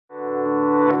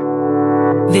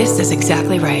This is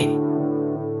exactly right.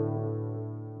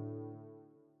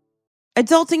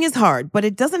 Adulting is hard, but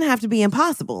it doesn't have to be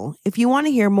impossible. If you want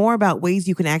to hear more about ways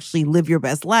you can actually live your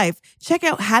best life, check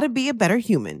out How to Be a Better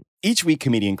Human. Each week,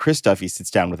 comedian Chris Duffy sits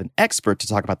down with an expert to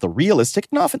talk about the realistic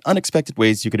and often unexpected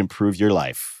ways you can improve your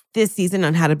life. This season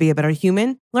on How to Be a Better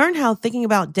Human, learn how thinking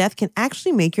about death can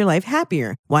actually make your life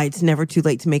happier, why it's never too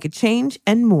late to make a change,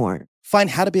 and more. Find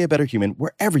How to Be a Better Human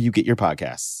wherever you get your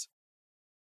podcasts.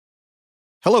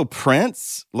 Hello,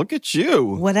 Prince. Look at you.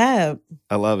 What up?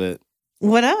 I love it.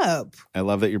 What up? I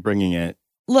love that you're bringing it.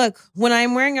 Look, when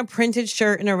I'm wearing a printed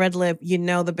shirt and a red lip, you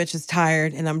know the bitch is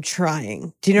tired and I'm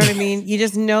trying. Do you know what I mean? You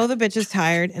just know the bitch is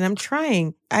tired and I'm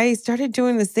trying. I started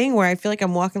doing this thing where I feel like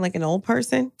I'm walking like an old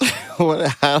person.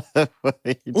 What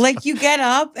like you get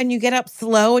up and you get up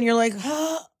slow and you're like,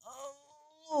 oh.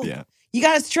 Yeah. You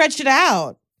got to stretch it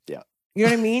out. Yeah. You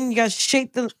know what I mean? You got to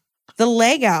shake the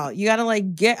leg out. You got to like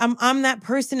I'm that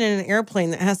person in an airplane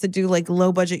that has to do like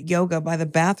low budget yoga by the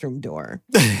bathroom door.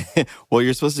 Well,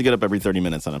 you're supposed to get up every 30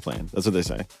 minutes on a plane. That's what they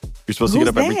say. You're supposed to get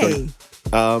up every 30.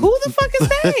 Who the fuck is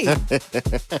they?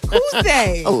 Who's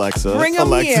they? Alexa. Bring them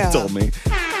Alexa here. told me.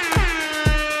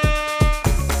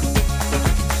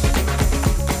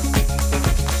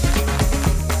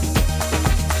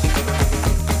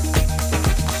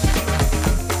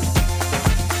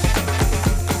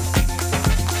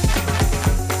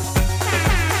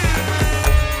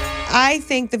 I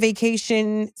think the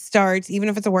vacation starts, even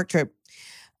if it's a work trip,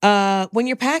 when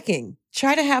you're packing.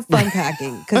 Try to have fun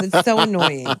packing because it's so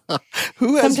annoying.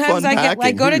 Who has Sometimes fun packing?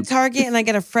 I go to Target and I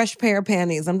get a fresh pair of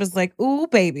panties. I'm just like, ooh,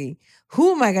 baby,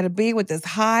 who am I going to be with this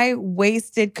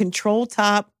high-waisted control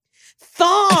top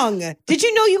thong? Did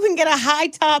you know you can get a high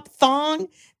top thong?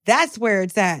 That's where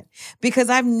it's at. Because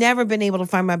I've never been able to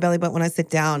find my belly button when I sit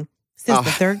down since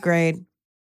the third grade.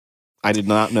 I did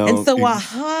not know. And so a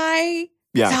high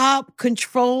top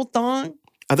control thong.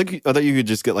 I thought you could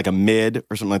just get like a mid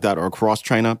or something like that or a cross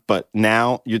trainer, but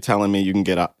now you're telling me you can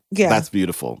get up. Yeah. That's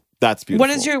beautiful. That's beautiful.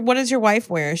 What does your wife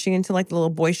wear? Is she into like the little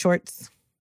boy shorts?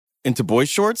 Into boy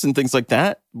shorts and things like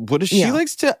that? What does she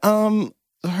likes to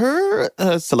her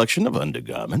selection of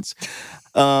undergarments.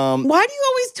 Why do you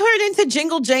always turn into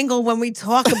jingle jangle when we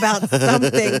talk about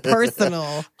something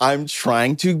personal? I'm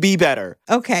trying to be better.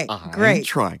 Okay, great. I'm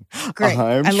trying. Great.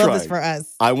 I love this for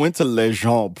us. I went to Les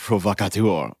Gens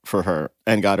Provocateurs for her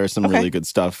and got her some really good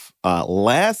stuff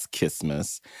last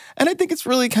Christmas. And I think it's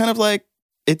really kind of like,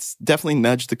 it's definitely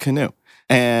nudged the canoe.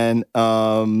 And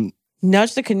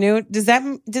nudge the canoe? Does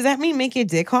that mean make your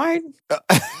dick hard?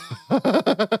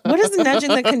 What is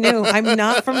nudging the canoe? I'm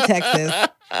not from Texas.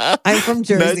 I'm from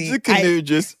Jersey. Nudge the canoe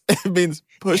just means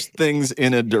push things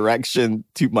in a direction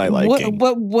to my liking.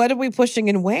 What are we pushing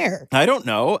and where? I don't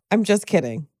know. I'm just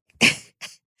kidding.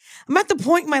 I'm at the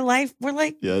point in my life where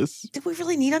like, yes, do we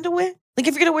really need underwear? Like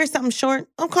if you're going to wear something short,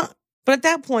 okay. But at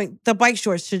that point, the bike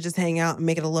shorts should just hang out and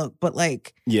make it a look. But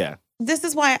like, yeah. This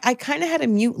is why I kind of had to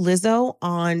mute Lizzo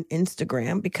on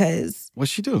Instagram because...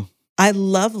 What'd she do? I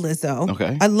love Lizzo.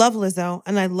 Okay. I love Lizzo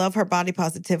and I love her body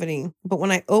positivity. But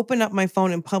when I open up my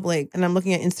phone in public and I'm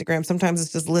looking at Instagram, sometimes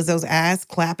it's just Lizzo's ass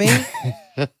clapping.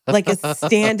 Like a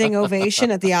standing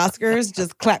ovation at the Oscars.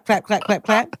 Just clap, clap, clap, clap,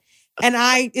 clap. And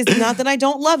it's not that I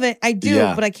don't love it. I do,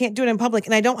 but I can't do it in public.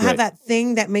 And I don't have that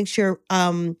thing that makes your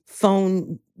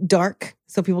phone dark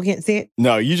so people can't see it.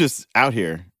 No, you just out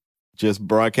here. Just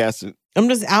broadcasting. I'm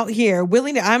just out here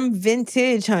willing to. I'm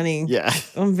vintage, honey. Yeah.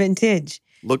 I'm vintage.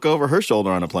 Look over her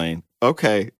shoulder on a plane.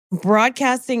 Okay.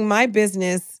 Broadcasting my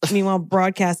business, meanwhile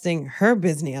broadcasting her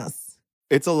business.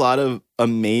 It's a lot of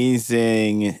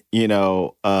amazing,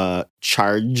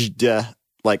 charged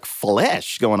like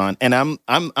flesh going on. And I'm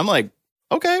like,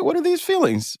 okay, what are these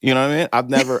feelings? You know what I mean? I've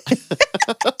never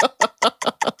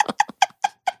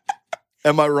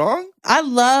Am I wrong? I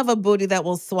love a booty that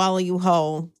will swallow you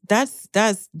whole. That's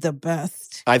the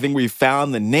best. I think we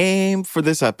found the name for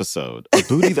this episode. A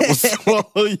booty that will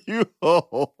swallow you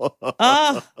whole.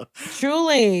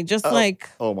 Truly. Just like...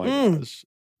 Oh my gosh.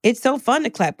 It's so fun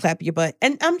to clap your butt.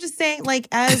 And I'm just saying, like,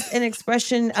 as an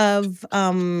expression of...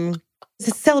 it's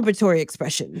a celebratory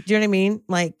expression. Do you know what I mean?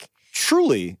 Like...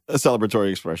 Truly a celebratory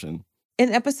expression.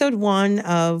 In episode 1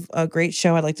 of a great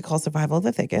show I like to call Survival of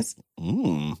the Thickest.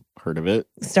 Heard of it.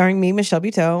 Starring me, Michelle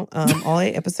Buteau. All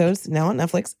 8 episodes now on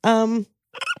Netflix.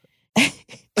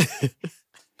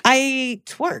 I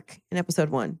twerk in episode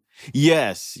 1.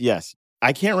 Yes.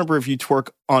 I can't remember if you twerk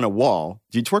on a wall.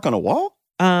 Do you twerk on a wall?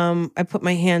 I put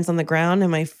my hands on the ground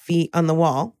and my feet on the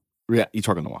wall. Yeah, you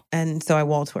twerk on the wall. And so I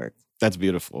wall twerk. That's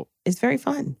beautiful. It's very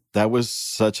fun. That was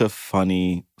such a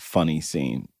funny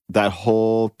scene. That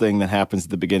whole thing that happens at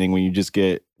the beginning when you just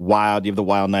get wild. You have the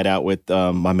wild night out with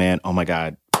my man. Oh my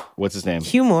God. What's his name?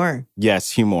 Hugh Moore.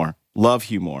 Yes, Hugh Moore. Love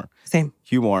Hugh Moore. Same.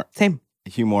 Hugh Moore. Same.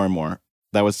 Hugh Moore and more.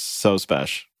 That was so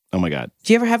special. Oh my God.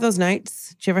 Do you ever have those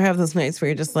nights? Do you ever have those nights where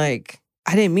you're just like,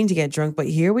 I didn't mean to get drunk, but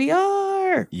here we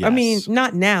are? Yes. I mean,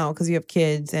 not now because you have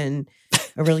kids and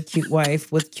a really cute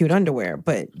wife with cute underwear.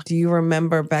 But do you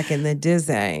remember back in the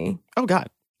Disney? Oh God.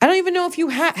 I don't even know if you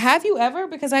have you ever,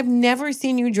 because I've never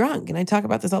seen you drunk. And I talk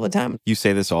about this all the time. You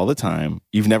say this all the time.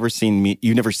 You've never seen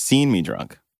me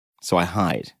drunk. So I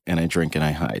hide and I drink and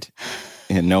I hide.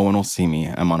 And no one will see me.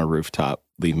 I'm on a rooftop.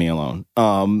 Leave me alone.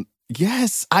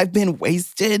 Yes, I've been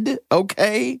wasted,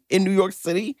 okay, in New York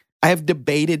City. I have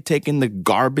debated taking the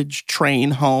garbage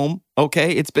train home,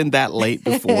 okay? It's been that late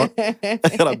before.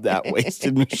 And I'm that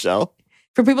wasted, Michelle.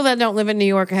 For people that don't live in New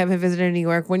York or haven't visited New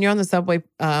York, when you're on the subway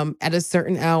at a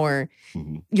certain hour,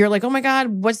 you're like, oh my God,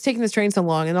 what's taking this train so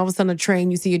long? And all of a sudden a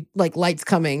train, you see like lights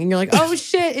coming and you're like, oh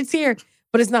shit, it's here.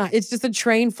 But it's not. It's just a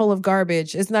train full of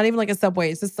garbage. It's not even like a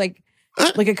subway. It's just like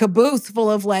a caboose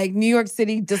full of like New York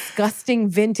City, disgusting,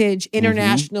 vintage,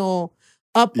 international,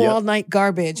 up all night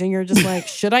garbage. And you're just like,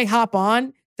 should I hop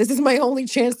on? This is my only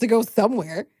chance to go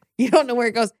somewhere. You don't know where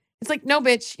it goes. It's like, no,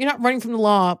 bitch, you're not running from the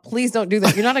law. Please don't do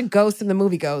that. You're not a ghost in the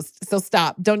movie Ghost. So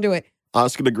stop. Don't do it.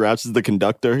 Oscar the Grouch is the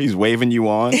conductor. He's waving you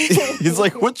on. He's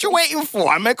like, what you waiting for?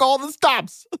 I make all the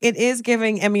stops. It is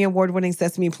giving Emmy Award-winning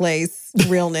Sesame Place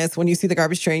realness when you see the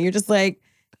garbage train. You're just like,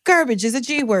 garbage is a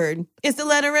G word. It's the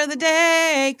letter of the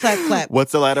day. Clap, clap.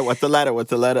 What's the letter? What's the letter? What's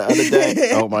the letter of the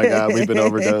day? Oh my God, we've been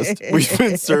overdosed. We've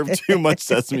been served too much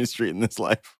Sesame Street in this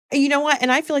life. You know what?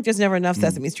 And I feel like there's never enough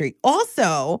Sesame Street.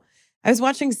 Also, I was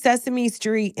watching Sesame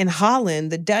Street in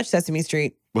Holland, the Dutch Sesame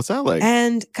Street. What's that like?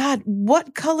 And God,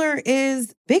 what color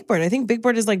is Big Bird? I think Big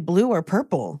Bird is like blue or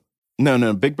purple.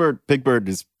 No. Big Bird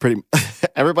is pretty...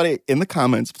 Everybody in the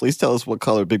comments, please tell us what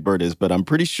color Big Bird is. But I'm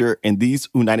pretty sure in these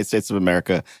United States of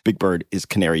America, Big Bird is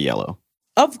canary yellow.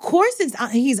 Of course,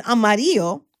 he's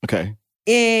amarillo. Okay.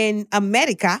 In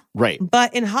America. Right.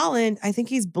 But in Holland, I think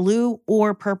he's blue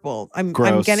or purple. I'm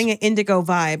getting an indigo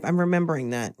vibe. I'm remembering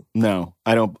that. No,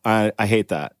 I don't. I hate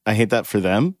that. I hate that for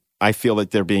them. I feel like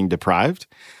they're being deprived.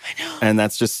 I know. And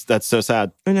that's so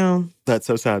sad. I know. That's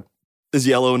so sad. Is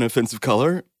yellow an offensive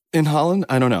color in Holland?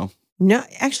 I don't know. No,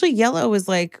 actually, yellow is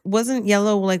wasn't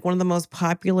yellow like one of the most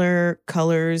popular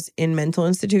colors in mental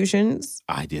institutions?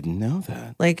 I didn't know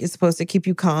that. Like it's supposed to keep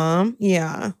you calm.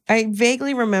 Yeah. I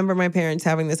vaguely remember my parents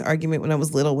having this argument when I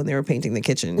was little when they were painting the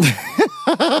kitchen.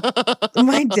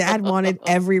 My dad wanted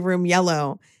every room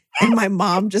yellow. And my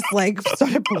mom just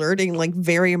started blurting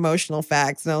very emotional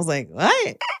facts. And I was like,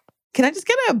 what? Can I just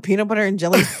get a peanut butter and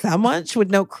jelly sandwich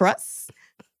with no crust?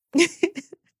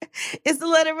 It's the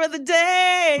letter of the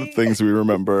day. The things we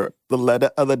remember. The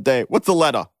letter of the day. What's the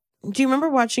letter? Do you remember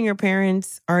watching your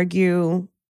parents argue,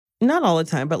 not all the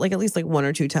time, but at least one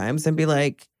or two times and be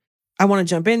like, I want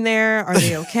to jump in there. Are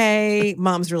they okay?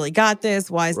 Mom's really got this.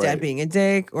 Why is dad being a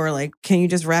dick? Or can you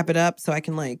just wrap it up so I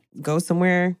can go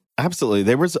somewhere? Absolutely.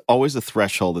 There was always a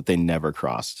threshold that they never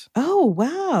crossed. Oh,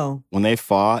 wow. When they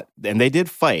fought, and they did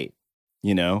fight,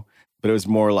 but it was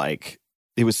more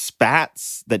it was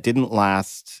spats that didn't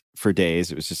last for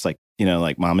days. It was just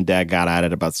mom and dad got at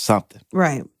it about something.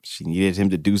 Right. She needed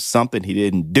him to do something. He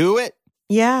didn't do it.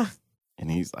 Yeah. And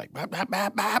he's like, bap, bap,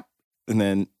 bap, bap. And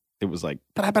then it was like,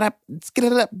 bap, bap, bap, let's get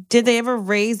it up. Did they ever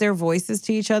raise their voices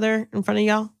to each other in front of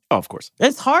y'all? Oh, of course.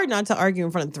 It's hard not to argue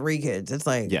in front of three kids. It's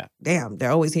damn,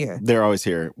 they're always here. They're always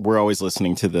here. We're always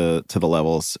listening to the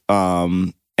levels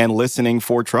and listening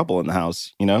for trouble in the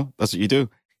house. That's what you do.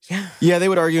 Yeah. Yeah, they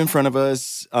would argue in front of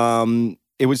us.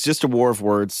 It was just a war of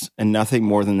words and nothing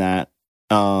more than that,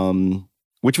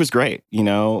 which was great.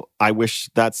 I wish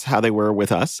that's how they were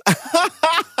with us.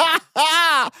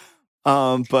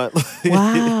 But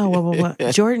wow.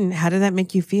 Jordan, how did that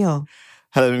make you feel?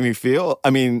 How did it make me feel? I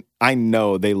mean, I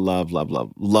know they love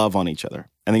on each other.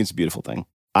 I think it's a beautiful thing.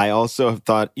 I also have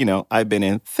thought, I've been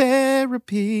in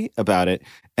therapy about it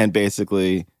and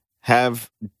basically have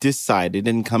decided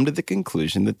and come to the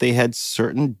conclusion that they had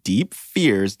certain deep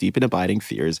and abiding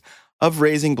fears of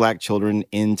raising Black children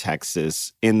in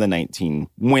Texas in the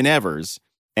 19-whenevers.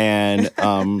 And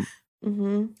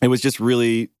it was just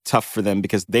really tough for them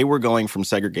because they were going from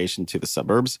segregation to the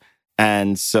suburbs.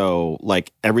 And so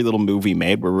every little move we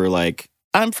made where we're like,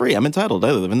 I'm free, I'm entitled,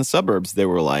 I live in the suburbs. They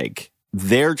were like,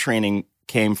 their training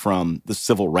came from the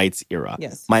civil rights era.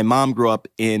 Yes. My mom grew up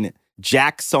in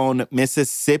Jackson,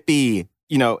 Mississippi.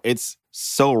 It's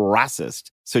so racist.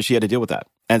 So she had to deal with that.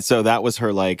 And so that was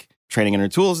her training and her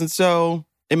tools. And so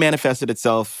it manifested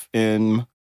itself in,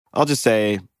 I'll just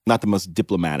say, not the most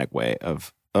diplomatic way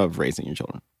of raising your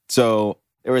children. So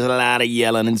there was a lot of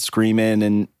yelling and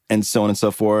screaming and so on and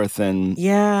so forth. And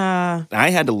yeah, I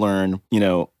had to learn,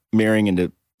 marrying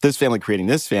into this family, creating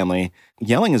this family,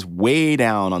 yelling is way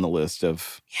down on the list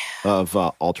of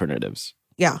alternatives.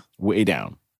 Yeah. Way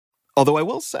down. Although I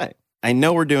will say, I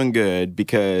know we're doing good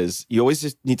because you always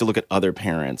just need to look at other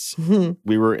parents. Mm-hmm.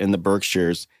 We were in the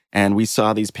Berkshires and we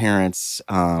saw these parents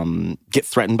get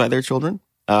threatened by their children,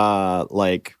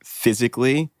 like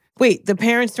physically. Wait, the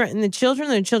parents threaten the children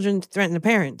or the children threaten the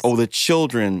parents? Oh, the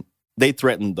children, they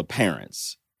threatened the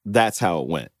parents. That's how it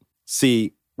went.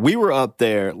 See, we were up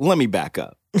there. Let me back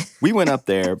up. We went up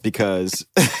there because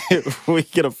we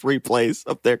get a free place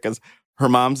up there because her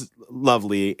mom's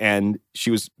lovely and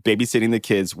she was babysitting the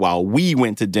kids while we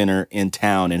went to dinner in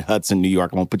town in Hudson, New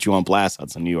York. I won't put you on blast,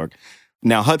 Hudson, New York.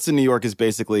 Now, Hudson, New York is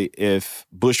basically if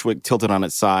Bushwick tilted on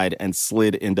its side and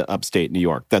slid into upstate New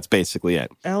York. That's basically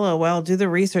it. LOL. Do the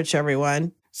research,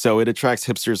 everyone. So it attracts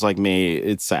hipsters like me.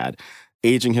 It's sad.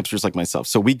 Aging hipsters like myself.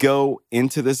 So we go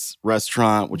into this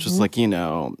restaurant, which was like,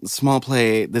 small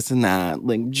plate, this and that,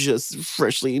 like just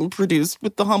freshly produced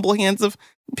with the humble hands of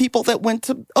people that went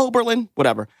to Oberlin,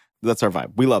 whatever. That's our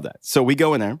vibe. We love that. So we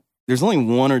go in there. There's only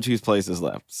one or two places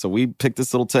left. So we pick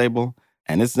this little table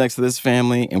and it's next to this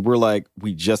family. And we're like,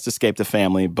 we just escaped a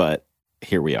family, but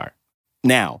here we are.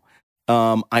 Now,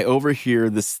 I overhear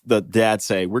the dad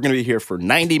say, we're going to be here for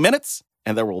 90 minutes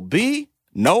and there will be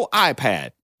no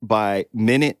iPad. By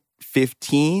minute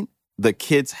 15, the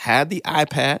kids had the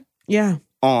iPad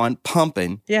on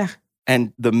pumping. Yeah.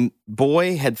 And the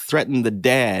boy had threatened the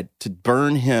dad to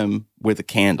burn him with a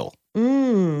candle.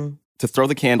 To throw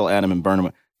the candle at him and burn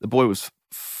him. The boy was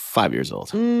 5 years old.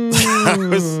 I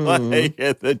was like,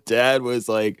 the dad was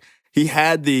like, he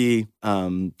had the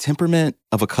temperament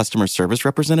of a customer service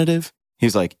representative. He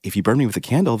was like, if you burn me with a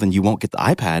candle, then you won't get the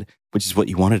iPad, which is what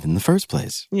you wanted in the first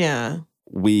place. Yeah.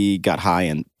 We got high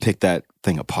and picked that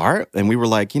thing apart. And we were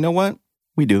like, you know what?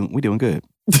 We doing good.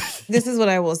 This is what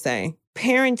I will say.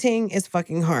 Parenting is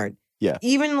fucking hard. Yeah.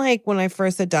 Even like when I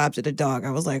first adopted a dog,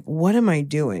 I was like, what am I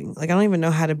doing? Like, I don't even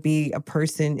know how to be a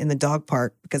person in the dog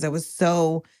park because I was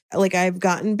so, like, I've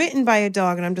gotten bitten by a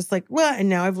dog and I'm just like, what? And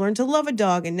now I've learned to love a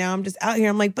dog. And now I'm just out here.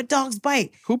 I'm like, but dogs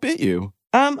bite. Who bit you?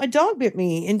 A dog bit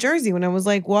me in Jersey when I was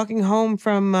like walking home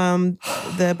from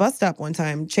the bus stop one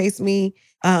time, chased me,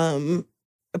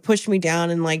 pushed me down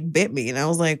and like bit me. And I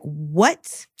was like,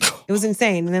 what? It was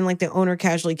insane. And then like the owner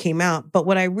casually came out. But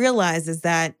what I realized is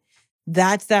that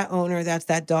that's that owner, that's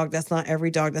that dog. That's not every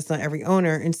dog. That's not every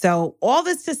owner. And so all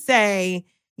this to say,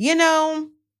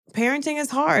 parenting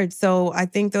is hard. So I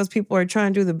think those people are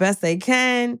trying to do the best they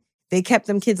can. They kept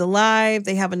them kids alive.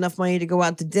 They have enough money to go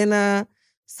out to dinner.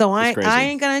 So I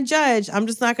ain't going to judge. I'm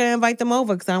just not going to invite them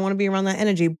over because I don't want to be around that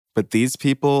energy. But these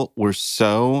people were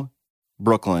so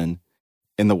Brooklyn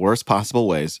in the worst possible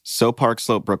ways. So Park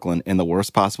Slope, Brooklyn in the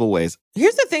worst possible ways.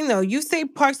 Here's the thing, though. You say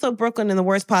Park Slope, Brooklyn in the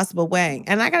worst possible way.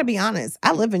 And I got to be honest.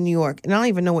 I live in New York and I don't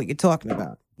even know what you're talking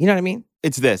about. You know what I mean?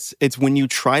 It's this. It's when you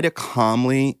try to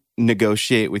calmly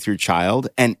negotiate with your child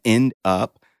and end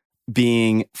up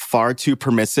being far too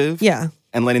permissive. Yeah.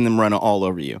 And letting them run all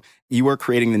over you. You are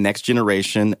creating the next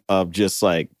generation of just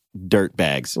like dirt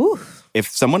bags. Oof. If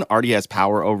someone already has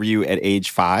power over you at age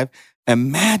 5,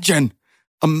 imagine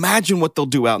what they'll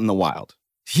do out in the wild.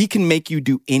 He can make you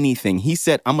do anything. He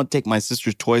said, I'm going to take my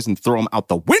sister's toys and throw them out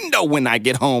the window when I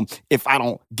get home if I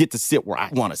don't get to sit where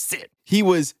I want to sit. He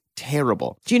was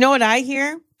terrible. Do you know what I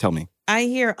hear? Tell me. I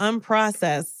hear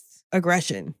unprocessed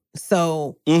aggression.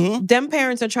 So them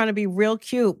parents are trying to be real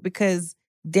cute because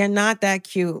they're not that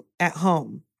cute at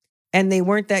home. And they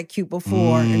weren't that cute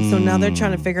before. And so now they're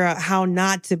trying to figure out how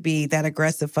not to be that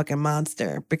aggressive fucking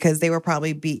monster because they were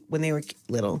probably beat when they were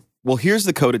little. Well, here's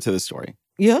the coda to the story.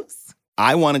 Yes.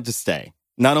 I wanted to stay,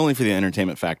 not only for the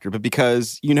entertainment factor, but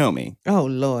because you know me. Oh,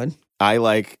 Lord. I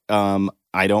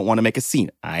I don't want to make a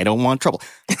scene. I don't want trouble.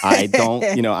 I don't,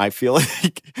 I feel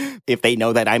like if they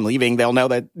know that I'm leaving, they'll know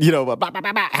that,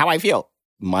 how I feel.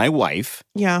 My wife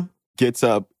gets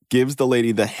up, gives the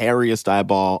lady the hairiest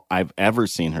eyeball I've ever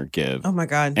seen her give. Oh, my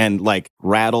God. And like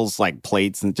rattles like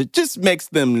plates and just makes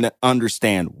them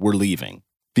understand we're leaving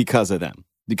because of them.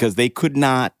 Because they could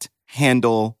not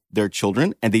handle their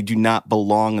children and they do not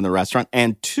belong in the restaurant.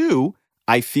 And 2,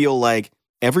 I feel like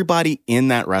everybody in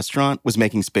that restaurant was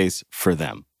making space for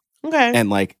them. Okay. And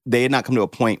like they had not come to a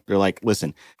point, they're like,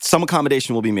 listen, some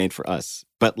accommodation will be made for us,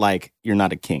 but like you're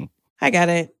not a king. I got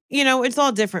it. you know, it's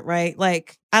all different, right?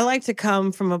 Like, I like to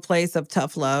come from a place of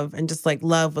tough love and just like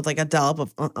love with like a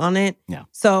dollop on it. Yeah.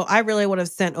 So I really would have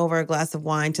sent over a glass of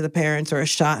wine to the parents or a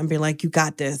shot and be like, you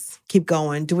got this. Keep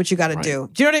going. Do what you got to do.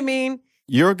 Do you know what I mean?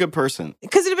 You're a good person.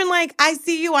 Because it'd have been like, I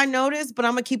see you, I noticed, but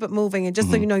I'm going to keep it moving. And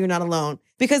just so you know, you're not alone.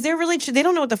 Because they're really, they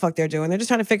don't know what the fuck they're doing. They're just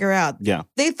trying to figure out. Yeah.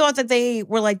 They thought that they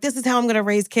were like, this is how I'm going to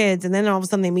raise kids. And then all of a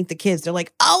sudden they meet the kids. They're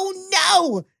like, oh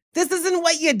no, this isn't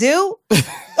what you do.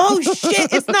 Oh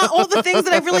shit, it's not all the things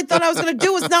that I really thought I was going to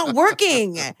do. It's not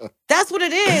working. That's what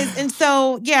it is. And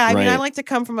so, yeah, I mean, I like to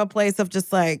come from a place of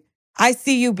just like, I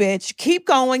see you, bitch. Keep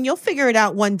going. You'll figure it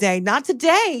out one day. Not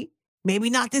today. Maybe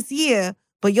not this year.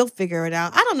 But you'll figure it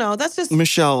out. I don't know. That's just...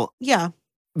 Michelle. Yeah.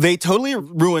 They totally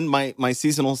ruined my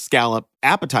seasonal scallop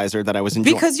appetizer that I was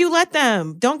enjoying. Because you let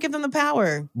them. Don't give them the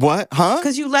power. What? Huh?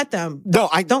 Because you let them. No,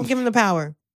 Don't give them the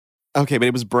power. Okay, but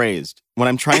it was braised. What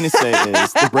I'm trying to say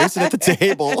is they braised it at the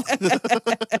table.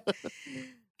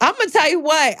 I'm going to tell you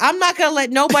what. I'm not going to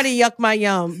let nobody yuck my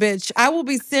yum, bitch. I will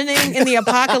be sitting in the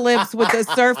apocalypse with a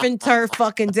surf and turf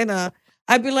fucking dinner.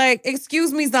 I'd be like,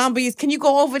 excuse me, zombies. Can you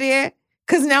go over there?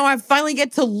 Because now I finally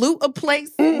get to loot a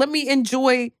place. Let me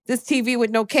enjoy this TV with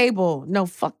no cable. No,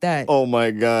 fuck that. Oh,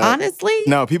 my God. Honestly?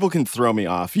 No, people can throw me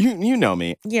off. You know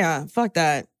me. Yeah, fuck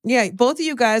that. Yeah, both of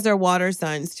you guys are water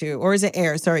signs, too. Or is it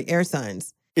air? Sorry, air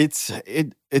signs.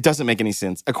 It doesn't make any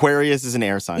sense. Aquarius is an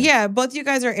air sign. Yeah, both of you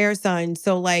guys are air signs.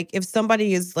 So, like, if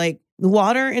somebody is, like,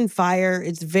 water and fire,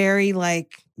 it's very,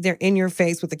 like, they're in your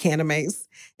face with a can of mace.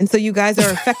 And so you guys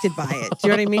are affected by it. Do you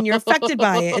know what I mean? You're affected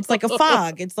by it. It's like a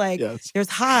fog. It's like, There's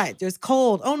hot, there's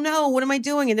cold. Oh no, what am I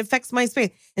doing? It affects my space.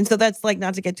 And so that's like,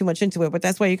 not to get too much into it, but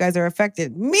that's why you guys are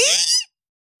affected. Me?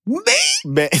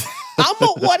 I'm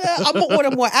gonna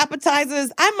order more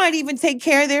appetizers. I might even take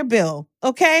care of their bill.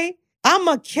 Okay? I'm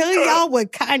gonna kill y'all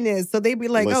with kindness. So they be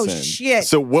like, Listen, oh shit.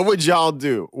 So what would y'all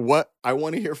do? I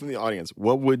want to hear from the audience.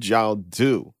 What would y'all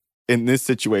do in this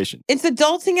situation? It's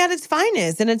adulting at its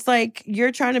finest. And it's like,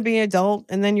 you're trying to be an adult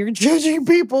and then you're judging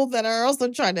people that are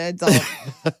also trying to adult.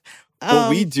 Well,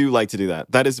 we do like to do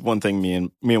that. That is one thing me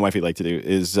and wifey like to do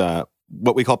is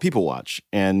what we call people watch.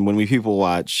 And when we people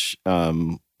watch,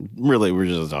 really, we're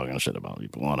just talking shit about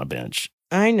people on a bench.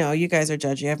 I know. You guys are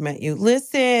judgy. I've met you.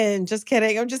 Listen, just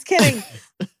kidding. I'm just kidding.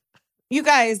 You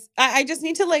guys, I just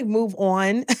need to like move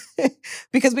on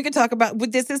because we could talk about,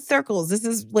 this is circles. This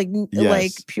is like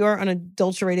pure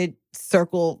unadulterated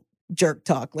circle jerk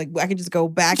talk. Like I can just go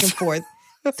back and forth.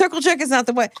 Circle jerk is not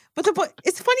the way. But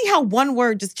it's funny how one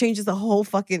word just changes the whole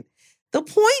fucking, the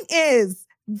point is,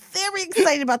 very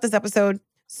excited about this episode.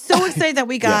 So excited that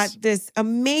we got this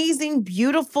amazing,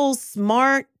 beautiful,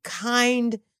 smart,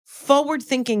 kind,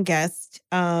 forward-thinking guest.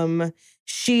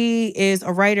 She is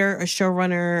a writer, a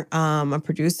showrunner, a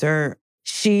producer.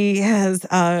 She has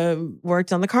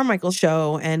worked on The Carmichael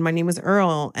Show and My Name is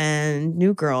Earl and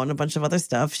New Girl and a bunch of other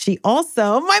stuff. She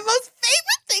also, my most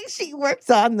favorite thing she works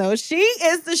on, though, she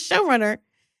is the showrunner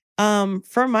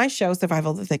for my show,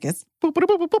 Survival of the Thickest.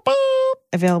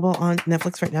 Available on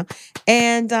Netflix right now.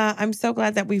 And I'm so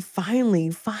glad that we finally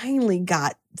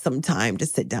got some time to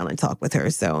sit down and talk with her.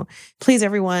 So please,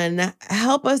 everyone,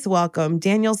 help us welcome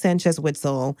Danielle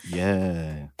Sanchez-Witzel.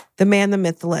 Yeah. The man, the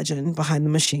myth, the legend behind the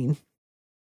machine.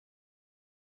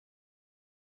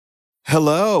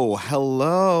 Hello.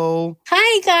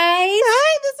 Hi, guys.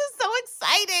 Hi, this is so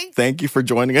exciting. Thank you for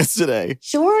joining us today.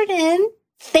 Jordan,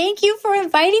 thank you for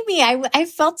inviting me. I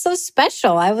felt so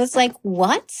special. I was like,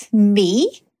 what?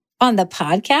 Me? On the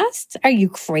podcast? Are you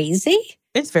crazy?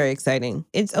 It's very exciting.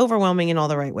 It's overwhelming in all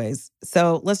the right ways.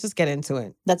 So let's just get into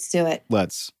it. Let's do it.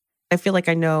 Let's. I feel like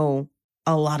I know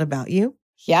a lot about you.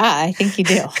 Yeah, I think you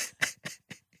do.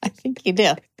 I think you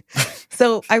do.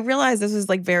 So I realized this is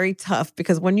like very tough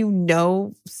because when you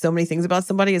know so many things about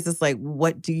somebody, it's just like,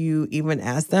 what do you even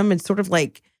ask them? It's sort of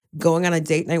like going on a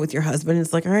date night with your husband.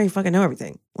 It's like, all right, you fucking know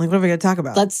everything. Like, what are we going to talk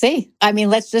about? Let's see. I mean,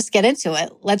 let's just get into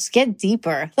it. Let's get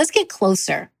deeper. Let's get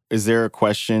closer. Is there a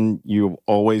question you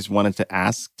always wanted to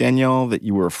ask Danielle that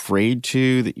you were afraid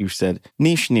to, that you said,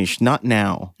 niche, not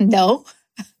now? No.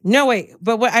 No, wait.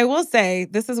 But what I will say,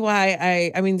 this is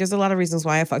why I mean, there's a lot of reasons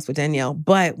why I fucks with Danielle.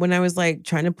 But when I was like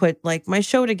trying to put like my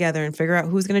show together and figure out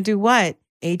who's going to do what,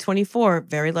 A24,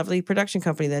 very lovely production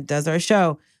company that does our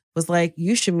show, was like,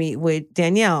 you should meet with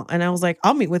Danielle. And I was like,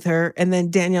 I'll meet with her. And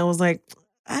then Danielle was like,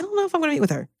 I don't know if I'm going to meet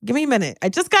with her. Give me a minute. I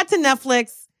just got to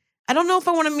Netflix. I don't know if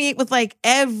I want to meet with like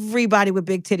everybody with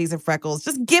big titties and freckles.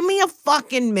 Just give me a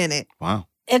fucking minute. Wow.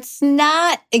 It's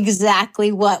not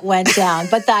exactly what went down,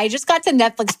 but the I just got to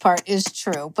Netflix part is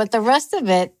true. But the rest of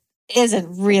it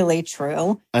isn't really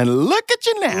true. And look at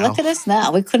you now. Look at us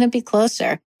now. We couldn't be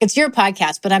closer. It's your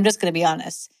podcast, but I'm just going to be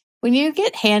honest. when you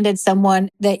get handed someone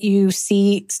that you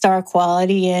see star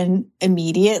quality in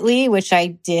immediately, which I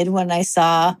did when I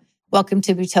saw Welcome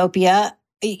to Utopia,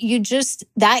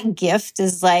 that gift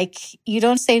is like, you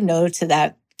don't say no to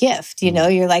that gift. You know,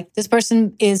 you're like, this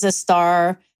person is a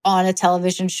star on a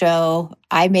television show.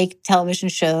 I make television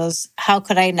shows. How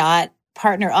could I not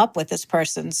partner up with this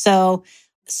person? So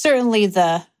certainly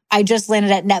I just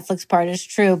landed at Netflix part is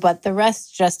true, but the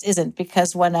rest just isn't,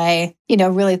 because when I,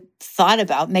 really thought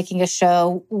about making a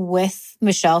show with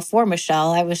Michelle for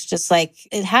Michelle, I was just like,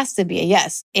 it has to be a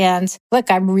yes. And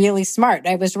look, I'm really smart.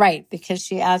 I was right, because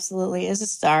she absolutely is a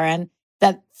star. And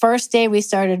that first day we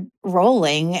started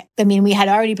rolling, I mean, we had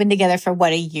already been together for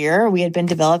a year. We had been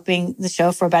developing the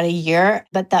show for about a year.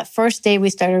 But that first day we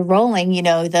started rolling,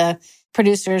 the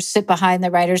producers sit behind,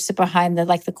 the writers sit behind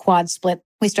the quad split.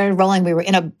 We started rolling. We were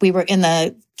in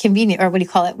the convenience, or what do you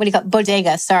call it?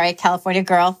 Bodega. Sorry, California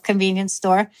girl, convenience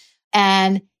store.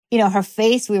 And, her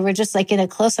face, we were just like in a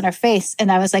close on her face.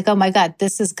 And I was like, oh my God,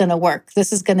 this is going to work.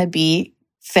 This is going to be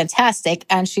fantastic.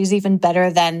 And she's even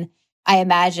better than I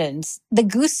imagined. The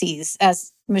goosies,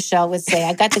 as Michelle would say.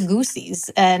 I got the goosies.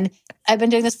 And I've been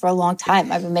doing this for a long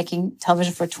time. I've been making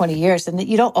television for 20 years. And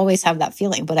you don't always have that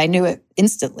feeling, but I knew it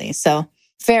instantly. So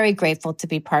very grateful to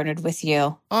be partnered with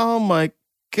you. Oh my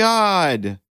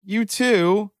God. You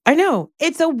too. I know.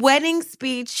 It's a wedding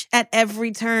speech at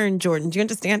every turn, Jordan. Do you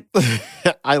understand?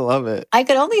 I love it. I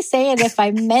could only say it if I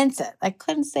meant it. I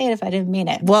couldn't say it if I didn't mean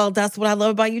it. Well, that's what I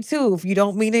love about you too. If you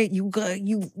don't mean it, you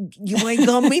ain't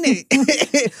gonna mean it.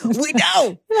 We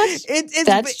know.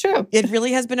 That's true. It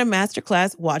really has been a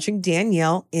masterclass watching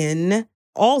Danielle in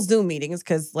all Zoom meetings,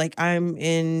 because I'm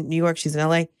in New York, she's in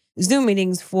LA. Zoom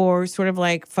meetings for sort of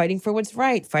like fighting for what's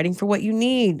right, fighting for what you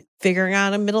need, figuring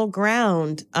out a middle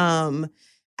ground.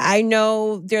 I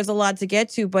know there's a lot to get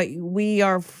to, but we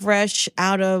are fresh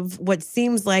out of what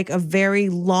seems like a very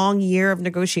long year of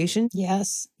negotiation.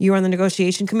 Yes. You were on the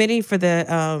negotiation committee for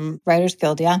the Writers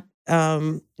Guild, yeah.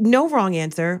 No wrong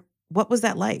answer. What was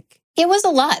that like? It was a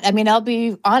lot. I mean, I'll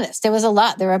be honest. It was a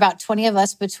lot. There were about 20 of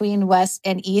us between West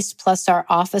and East, plus our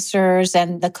officers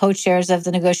and the co-chairs of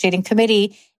the negotiating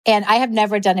committee. And I have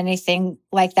never done anything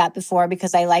like that before,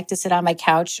 because I like to sit on my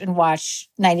couch and watch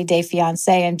 90 Day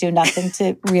Fiancé and do nothing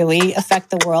to really affect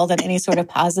the world in any sort of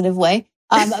positive way.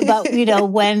 But,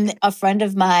 when a friend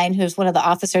of mine, who's one of the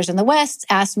officers in the West,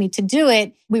 asked me to do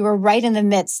it, we were right in the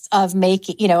midst of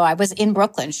I was in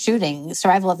Brooklyn shooting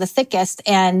Survival of the Thickest.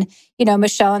 And,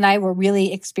 Michelle and I were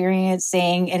really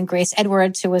experiencing, and Grace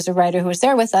Edwards, who was a writer who was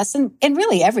there with us, and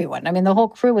really everyone. I mean, the whole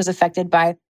crew was affected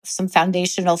by some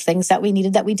foundational things that we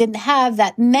needed that we didn't have,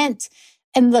 that meant,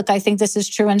 and look, I think this is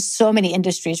true in so many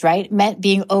industries, right? Meant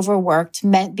being overworked,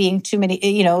 meant being too many,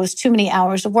 it was too many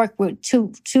hours of work.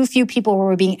 Too few people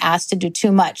were being asked to do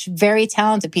too much. Very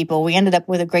talented people. We ended up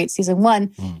with a great season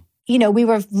 1. We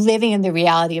were living in the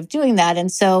reality of doing that.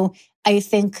 And so I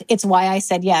think it's why I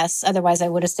said yes. Otherwise, I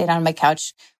would have stayed on my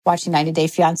couch watching 90 Day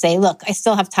Fiancé. Look, I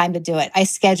still have time to do it. I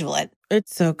schedule it.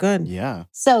 It's so good. Yeah.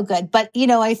 So good. But,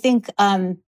 I think,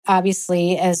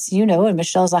 obviously, as you know, and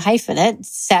Michelle's a hyphenate,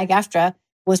 SAG-AFTRA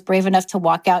was brave enough to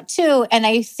walk out too. And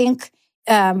I think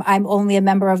I'm only a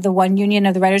member of the one union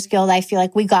of the Writers Guild. I feel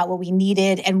like we got what we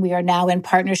needed, and we are now in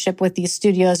partnership with these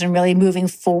studios and really moving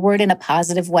forward in a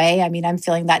positive way. I mean, I'm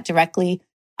feeling that directly.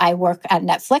 I work at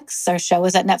Netflix. Our show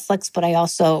is at Netflix, but I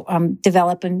also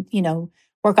develop and,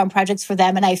 work on projects for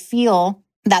them. And I feel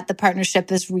that the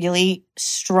partnership is really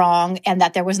strong, and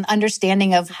that there was an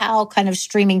understanding of how kind of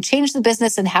streaming changed the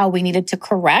business and how we needed to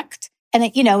correct.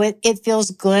 And it feels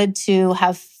good to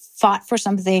have fought for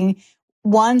something,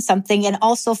 won something, and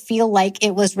also feel like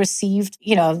it was received,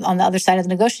 on the other side of the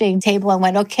negotiating table, and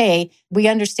went, okay, we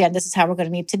understand this is how we're going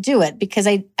to need to do it. Because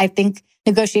I think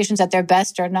negotiations at their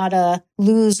best are not a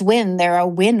lose-win, they're a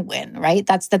win-win, right?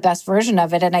 That's the best version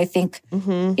of it. And I think,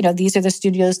 these are the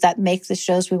studios that make the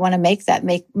shows we want to make, that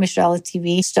make Michelle a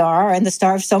TV star and the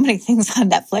star of so many things on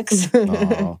Netflix.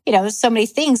 So many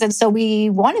things. And so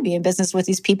we want to be in business with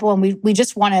these people, and we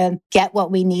just want to get what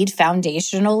we need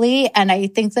foundationally. And I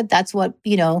think that that's what,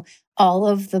 all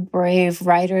of the brave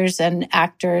writers and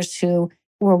actors who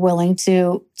were willing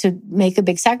to make a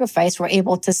big sacrifice were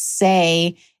able to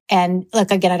say. And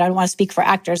look, again, I don't want to speak for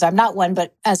actors. I'm not one,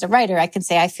 but as a writer, I can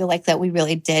say I feel like that we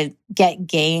really did get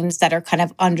gains that are kind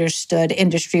of understood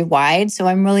industry wide. So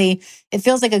it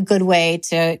feels like a good way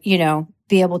to,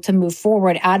 be able to move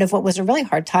forward out of what was a really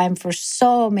hard time for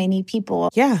so many people.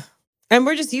 Yeah. And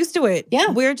we're just used to it.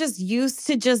 Yeah. We're just used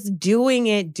to just doing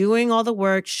it, doing all the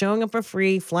work, showing up for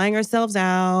free, flying ourselves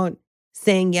out,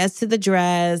 saying yes to the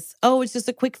dress. Oh, it's just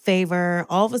a quick favor.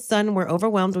 All of a sudden, we're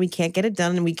overwhelmed and we can't get it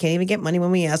done and we can't even get money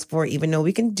when we ask for it, even though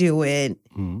we can do it.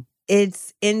 Mm-hmm.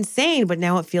 It's insane, but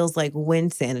now it feels like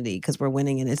winsanity because we're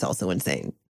winning and it's also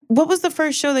insane. What was the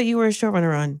first show that you were a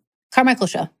showrunner on? Carmichael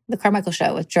Show. The Carmichael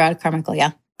Show with Gerard Carmichael,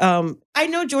 yeah. I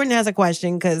know Jordan has a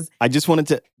question because... I just wanted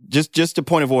to... Just a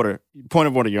point of order. Point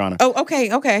of order, Your Honor. Oh,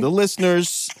 okay. The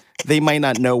listeners, they might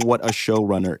not know what a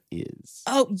showrunner is.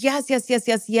 Oh, yes.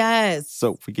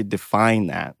 So if we could define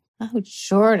that. Oh,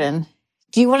 Jordan.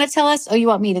 Do you want to tell us or you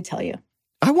want me to tell you?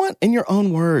 I want, in your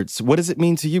own words, what does it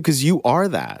mean to you? Because you are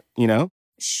that, you know?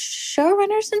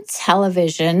 Showrunners in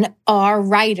television are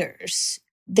writers.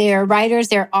 They're writers.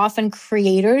 They're often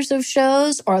creators of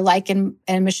shows, or like in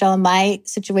Michelle and my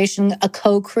situation, a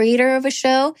co-creator of a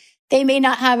show. They may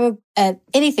not have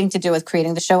anything to do with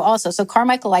creating the show also. So the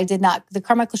Carmichael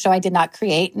Show I did not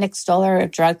create. Nick Stoller,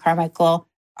 Gerard Carmichael,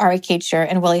 Ari Kacher,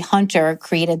 and Willie Hunter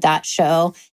created that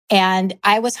show. And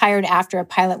I was hired after a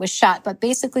pilot was shot. But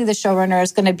basically the showrunner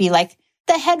is going to be like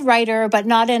the head writer, but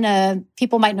not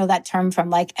people might know that term from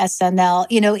like SNL.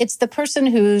 You know, it's the person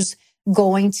who's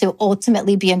going to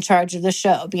ultimately be in charge of the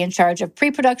show, be in charge of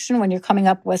pre-production when you're coming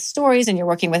up with stories and you're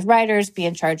working with writers, be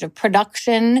in charge of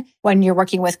production when you're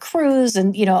working with crews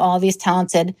and, you know, all these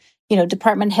talented, you know,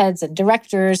 department heads and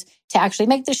directors to actually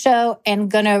make the show,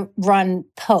 and gonna run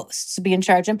posts, be in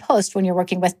charge in post when you're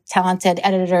working with talented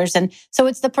editors. And so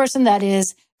it's the person that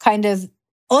is kind of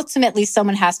ultimately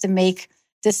someone has to make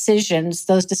decisions.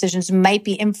 Those decisions might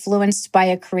be influenced by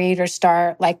a creator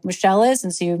star like Michelle is.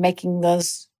 And so you're making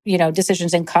those, you know,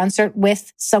 decisions in concert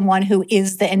with someone who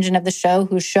is the engine of the show,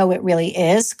 whose show it really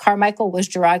is. Carmichael was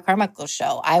Gerard Carmichael's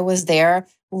show. I was there,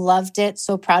 loved it,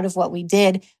 so proud of what we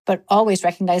did, but always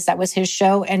recognized that was his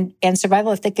show. And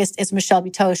Survival of the Thickest is Michelle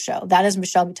Buteau's show. That is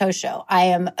Michelle Buteau's show. I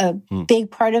am a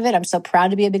big part of it. I'm so proud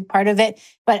to be a big part of it.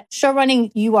 But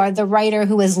showrunning, you are the writer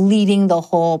who is leading the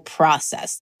whole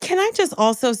process. Can I just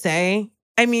also say,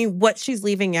 I mean, what she's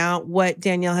leaving out, what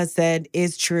Danielle has said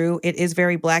is true. It is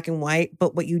very black and white,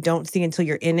 but what you don't see until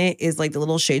you're in it is like the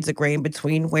little shades of gray in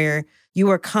between, where you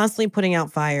are constantly putting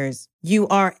out fires. You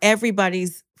are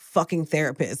everybody's fucking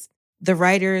therapist. The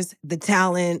writers, the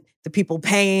talent, the people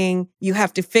paying. You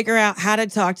have to figure out how to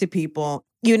talk to people.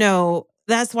 You know,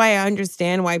 that's why I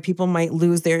understand why people might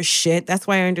lose their shit. That's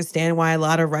why I understand why a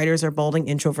lot of writers are balding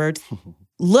introverts.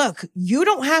 Look, you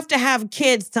don't have to have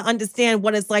kids to understand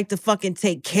what it's like to fucking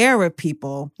take care of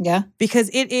people. Yeah.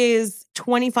 Because it is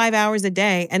 25 hours a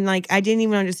day. And like, I didn't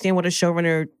even understand what a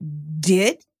showrunner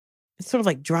did. It's sort of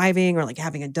like driving or like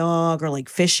having a dog or like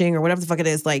fishing or whatever the fuck it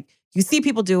is. Like, you see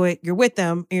people do it, you're with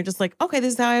them, and you're just like, okay,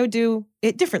 this is how I would do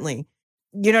it differently.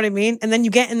 You know what I mean? And then you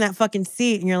get in that fucking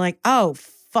seat and you're like, oh,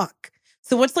 fuck.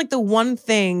 So what's like the one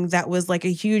thing that was like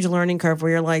a huge learning curve where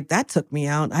you're like, that took me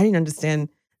out. I didn't understand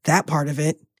that part of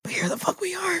it, but here the fuck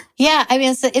we are. Yeah, I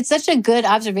mean, it's such a good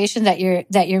observation that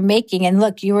you're making. And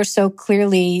look, you were so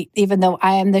clearly, even though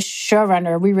I am the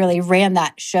showrunner, we really ran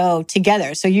that show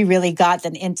together. So you really got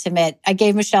an intimate. I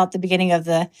gave Michelle at the beginning of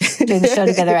doing the show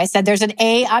together. I said, there's an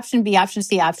A option, B option,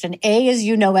 C option. A is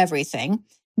you know everything.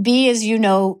 B is you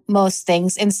know most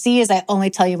things, and C is I only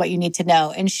tell you what you need to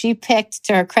know. And she picked,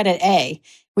 to her credit, A.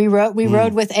 We rode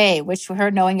with A, which for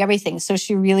her knowing everything. So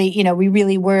she really, you know, we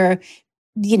really were,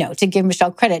 you know, to give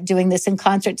Michelle credit, doing this in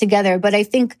concert together. But I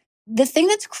think the thing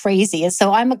that's crazy is,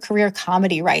 so I'm a career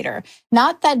comedy writer.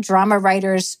 Not that drama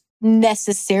writers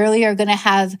necessarily are going to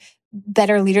have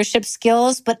better leadership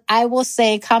skills, but I will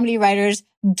say comedy writers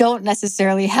don't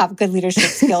necessarily have good leadership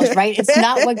skills, right? It's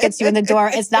not what gets you in the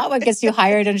door. It's not what gets you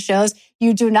hired in shows.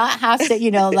 You do not have to, you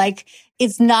know, like,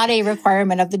 it's not a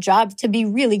requirement of the job to be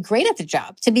really great at the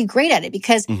job, to be great at it,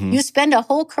 because you spend a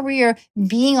whole career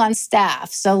being on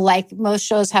staff. So like most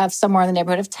shows have somewhere in the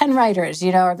neighborhood of 10 writers,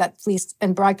 you know, or that, at least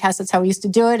in broadcast, that's how we used to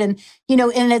do it. And, you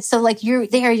know, and it's so like you're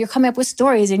there, you're coming up with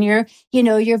stories and you're, you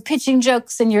know, you're pitching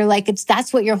jokes and you're like,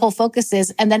 that's what your whole focus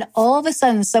is. And then all of a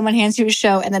sudden someone hands you a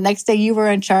show and the next day you were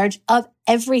in charge of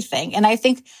everything. And I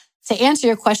think, to answer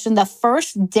your question, the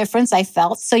first difference I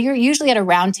felt, so you're usually at a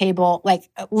round table, like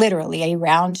literally a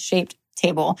round shaped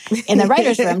table in the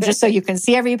writer's room, just so you can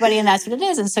see everybody, and that's what it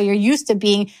is. And so you're used to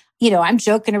being, you know, I'm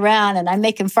joking around and I'm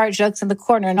making fart jokes in the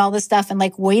corner and all this stuff and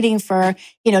like waiting for,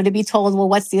 you know, to be told, well,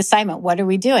 what's the assignment? What are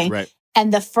we doing? Right.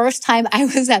 And the first time I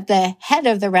was at the head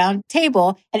of the round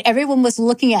table and everyone was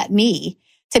looking at me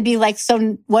to be like,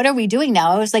 so what are we doing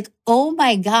now? I was like, oh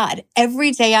my God,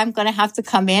 every day I'm going to have to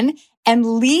come in and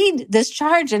lead this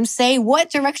charge and say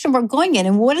what direction we're going in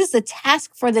and what is the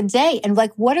task for the day and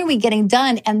like, what are we getting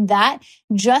done? And that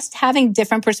just having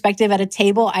different perspective at a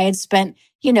table, I had spent,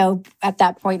 at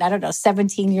that point, I don't know,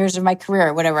 17 years of my career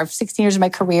or whatever, 16 years of my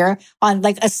career on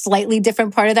like a slightly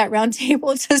different part of that round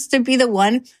table, just to be the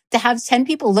one to have 10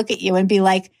 people look at you and be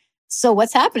like, so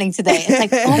what's happening today? It's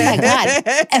like, oh my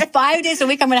God. And 5 days a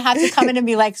week, I'm going to have to come in and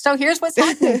be like, so here's what's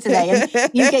happening today. And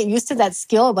you get used to that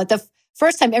skill. But the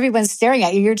first time everyone's staring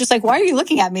at you, you're just like, why are you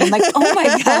looking at me? I'm like, oh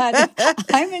my God,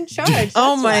 I'm in charge. That's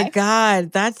my why.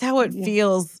 God. That's how it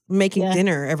feels making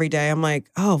dinner every day. I'm like,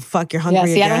 oh, fuck, you're hungry Yeah,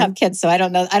 see, again. I don't have kids, so I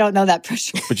don't know that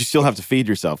pressure. But you still have to feed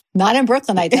yourself. Not in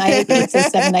Brooklyn. I eat pizza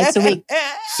 7 nights a week.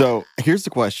 So here's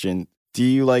the question. Do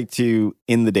you like to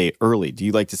end the day early? Do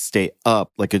you like to stay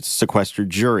up like a sequestered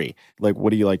jury? Like, what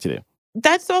do you like to do?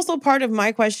 That's also part of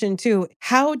my question too.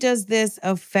 How does this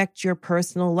affect your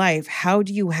personal life? How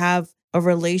do you have a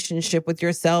relationship with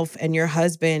yourself and your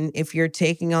husband if you're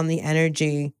taking on the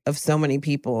energy of so many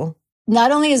people?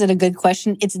 Not only is it a good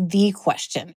question, it's the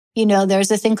question.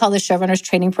 There's a thing called the Showrunners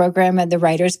Training Program and the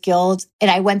Writers Guild, and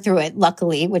I went through it,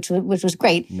 luckily, which was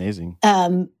great. Amazing.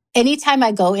 Anytime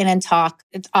I go in and talk,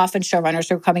 it's often showrunners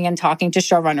who are coming in talking to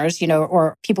showrunners,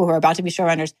 or people who are about to be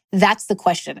showrunners. That's the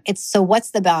question. It's, so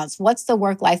what's the balance? What's the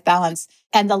work-life balance?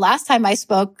 And the last time I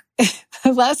spoke in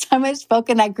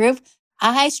that group,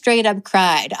 I straight up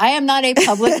cried. I am not a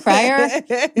public crier,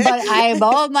 but I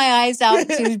bawled my eyes out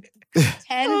to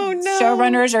 10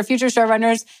 showrunners or future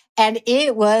showrunners. And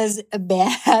it was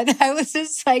bad. I was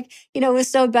just like, it was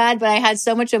so bad, but I had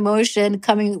so much emotion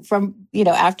coming from,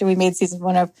 after we made season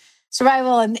 1 of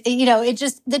Survival. And,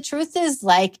 the truth is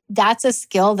like, that's a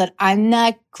skill that I'm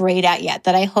not great at yet,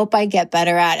 that I hope I get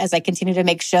better at as I continue to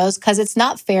make shows, because it's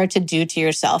not fair to do to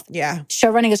yourself. Yeah.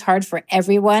 Showrunning is hard for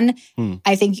everyone.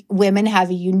 I think women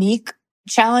have unique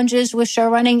challenges with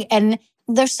showrunning, and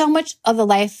there's so much of the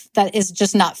life that is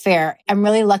just not fair. I'm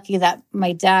really lucky that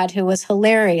my dad, who was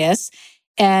hilarious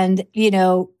and,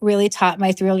 really taught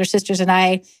my 3 older sisters and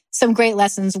I some great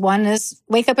lessons. One is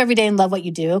wake up every day and love what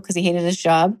you do, because he hated his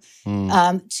job.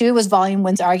 2 was volume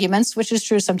wins arguments, which is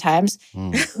true sometimes.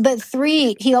 But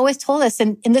 3, he always told us,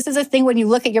 and this is a thing when you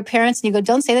look at your parents and you go,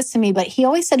 don't say this to me, but he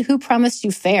always said, who promised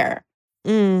you fair?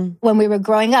 When we were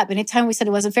growing up, anytime we said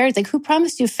it wasn't fair, it's like, who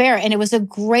promised you fair? And it was a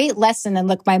great lesson. And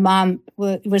look, my mom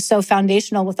was so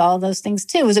foundational with all of those things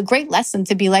too. It was a great lesson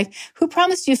to be like, who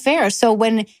promised you fair? So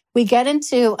when we get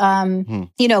into,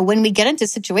 when we get into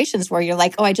situations where you're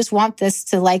like, oh, I just want this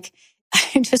to like,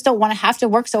 I just don't want to have to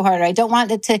work so hard, or I don't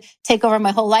want it to take over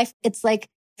my whole life. It's like,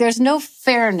 there's no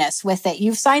fairness with it.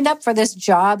 You've signed up for this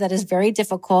job that is very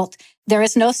difficult. There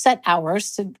is no set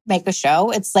hours to make a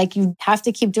show. It's like you have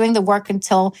to keep doing the work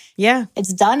until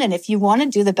it's done. And if you want to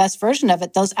do the best version of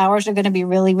it, those hours are going to be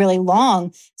really, really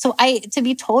long. So to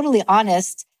be totally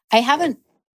honest, I haven't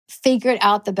figured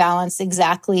out the balance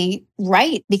exactly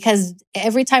right, because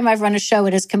every time I've run a show,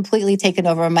 it has completely taken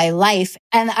over my life.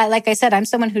 And like I said, I'm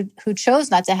someone who chose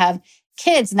not to have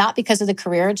kids, not because of the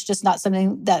career. It's just not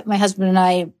something that my husband and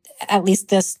I, at least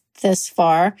this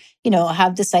far,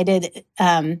 have decided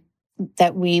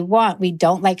that we want. We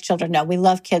don't like children. No, we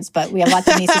love kids, but we have lots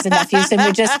of nieces and nephews, and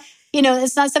we just,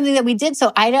 it's not something that we did.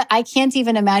 So I can't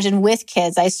even imagine with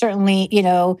kids. I certainly,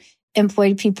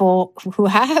 employed people who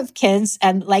have kids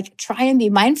and like try and be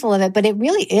mindful of it, but it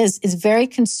really is very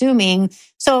consuming.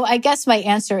 So I guess my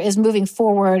answer is, moving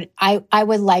forward, I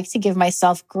would like to give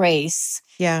myself grace,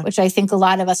 which I think a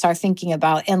lot of us are thinking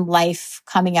about in life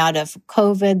coming out of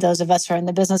COVID. Those of us who are in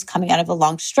the business coming out of a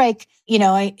long strike,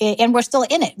 and we're still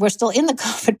in it. We're still in the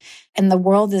COVID, and the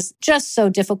world is just so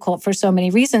difficult for so many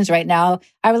reasons right now.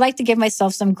 I would like to give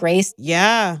myself some grace.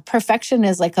 Yeah. Perfection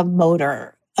is like a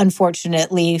motor,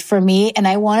 unfortunately, for me. And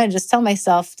I want to just tell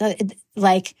myself that,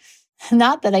 like,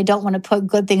 not that I don't want to put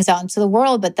good things out into the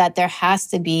world, but that there has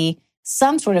to be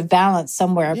some sort of balance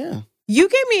somewhere. Yeah. You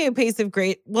gave me a piece of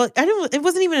great, it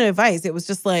wasn't even advice. It was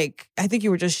just like, I think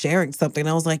you were just sharing something. And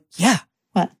I was like, yeah.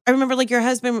 What? I remember like your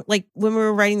husband, like when we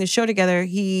were writing the show together,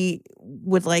 he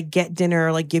would like get dinner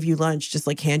or like give you lunch, just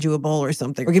like hand you a bowl or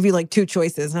something, or give you like 2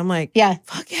 choices. And I'm like, yeah,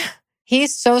 fuck yeah.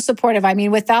 He's so supportive. I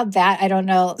mean, without that, I don't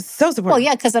know. So supportive. Well,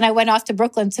 yeah, because then I went off to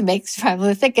Brooklyn to make Survival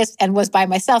the Thickest and was by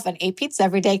myself and ate pizza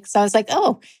every day. Because I was like,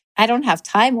 oh, I don't have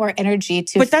time or energy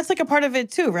to. But that's like a part of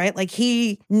it too, right? Like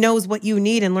he knows what you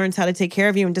need and learns how to take care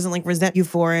of you and doesn't like resent you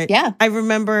for it. Yeah. I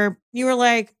remember you were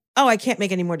like, oh, I can't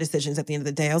make any more decisions at the end of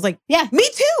the day. I was like, yeah, me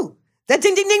too. That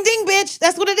ding, ding, ding, ding, bitch.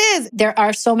 That's what it is. There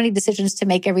are so many decisions to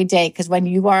make every day, because when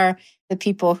you are the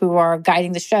people who are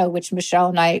guiding the show, which Michelle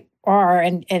and I are,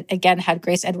 and again, had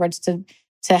Grace Edwards to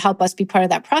help us be part of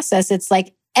that process, it's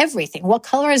like everything. What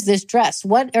color is this dress?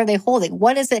 What are they holding?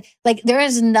 What is it? Like, there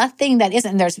is nothing that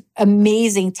isn't. There's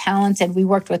amazing, talented. We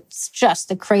worked with just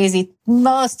the crazy,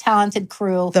 most talented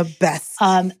crew. The best.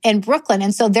 In Brooklyn.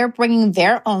 And so they're bringing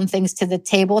their own things to the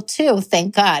table too,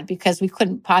 thank God, because we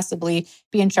couldn't possibly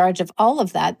be in charge of all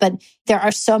of that. But there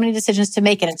are so many decisions to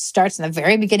make. And it starts in the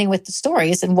very beginning with the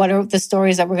stories and what are the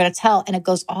stories that we're going to tell. And it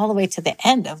goes all the way to the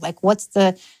end of like, what's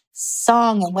the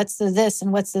song and what's the this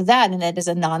and what's the that. And it is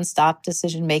a nonstop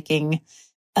decision-making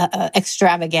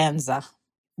extravaganza.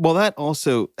 Well, that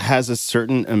also has a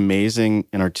certain amazing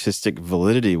and artistic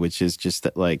validity, which is just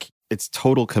that like it's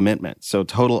total commitment. So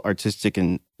total artistic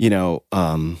and,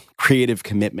 creative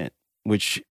commitment,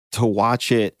 which to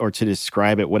watch it or to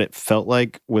describe it, what it felt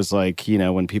like was like,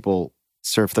 when people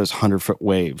surf those 100-foot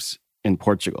waves in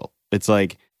Portugal. It's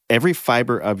like every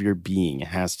fiber of your being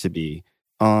has to be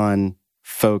on,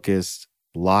 focused,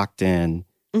 locked in.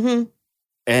 Mm-hmm.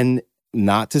 And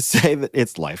not to say that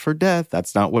it's life or death.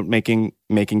 That's not what making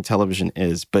television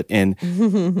is. But in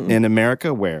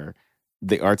America, where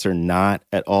the arts are not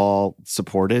at all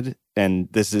supported, and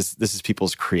this is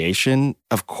people's creation,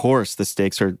 of course the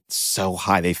stakes are so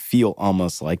high. They feel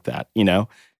almost like that,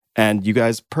 And you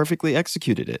guys perfectly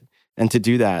executed it. And to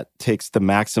do that takes your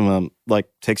maximum.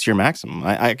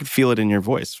 I could feel it in your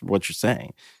voice, what you're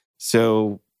saying.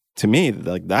 So to me,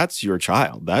 like that's your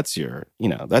child. That's your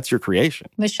creation.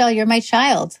 Michelle, you're my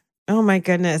child. Oh my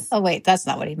goodness. Oh wait, that's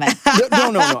not what he meant.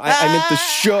 No. I meant the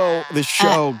show. The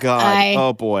show. God.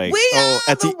 Oh boy.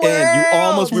 At the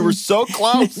end, we were so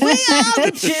close. We are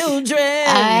the children.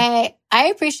 I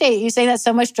appreciate you saying that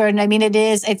so much, Jordan. I mean, it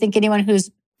is. I think anyone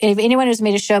who's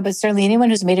made a show, but certainly anyone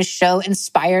who's made a show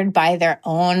inspired by their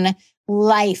own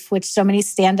life, which so many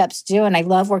stand-ups do. And I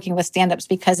love working with stand-ups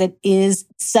because it is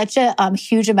such a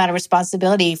huge amount of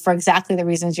responsibility for exactly the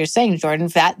reasons you're saying, Jordan.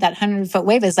 That 100-foot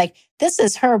wave is like, this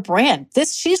is her brand.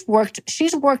 She's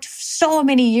worked so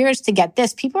many years to get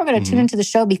this. People are going to tune into the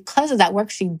show because of that work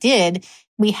she did.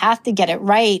 We have to get it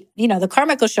right. The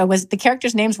Carmichael show was, the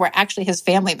characters' names were actually his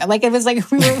family. Like, it was like,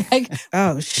 we were like,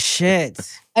 oh shit.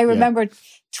 I remember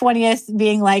 20th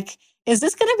being like, is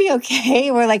this going to be okay?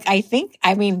 We're like,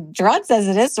 Gerard says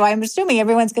it is, so I'm assuming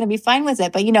everyone's going to be fine with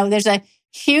it. But, there's a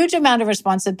huge amount of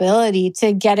responsibility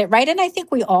to get it right. And I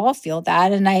think we all feel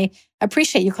that. And I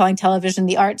appreciate you calling television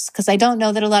the arts, because I don't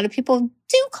know that a lot of people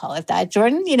do call it that,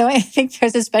 Jordan. I think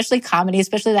there's especially comedy,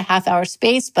 especially the half-hour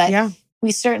space. But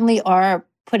we certainly are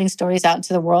putting stories out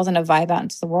into the world and a vibe out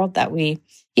into the world that we,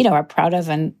 are proud of.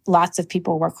 And lots of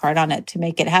people work hard on it to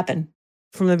make it happen.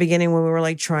 From the beginning, when we were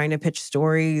like trying to pitch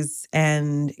stories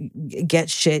and get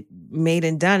shit made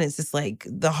and done, it's just like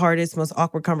the hardest, most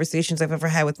awkward conversations I've ever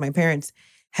had with my parents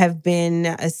have been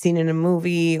a scene in a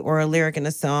movie or a lyric in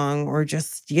a song, or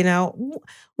just, when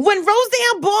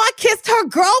Roseanne Barr kissed her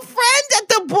girlfriend at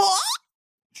the bar,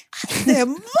 I said,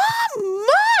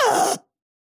 Mama.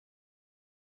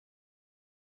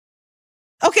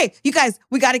 Okay, you guys,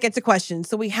 we got to get to questions.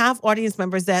 So we have audience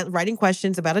members that writing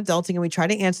questions about adulting, and we try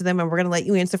to answer them, and we're going to let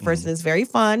you answer first. And it's very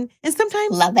fun and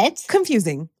sometimes love it,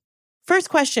 confusing.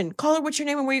 First question, caller, what's your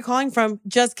name and where are you calling from?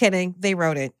 Just kidding. They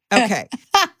wrote it. Okay.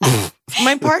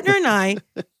 My partner and I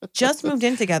just moved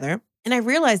in together, and I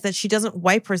realized that she doesn't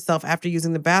wipe herself after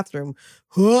using the bathroom.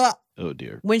 Oh,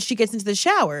 dear. When she gets into the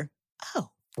shower.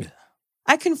 Oh.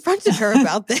 I confronted her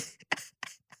about this.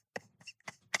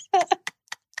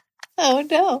 Oh,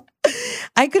 no.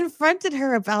 I confronted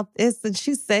her about this, and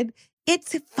she said,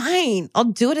 it's fine. I'll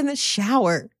do it in the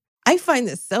shower. I find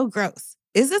this so gross.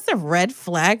 Is this a red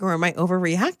flag, or am I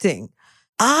overreacting?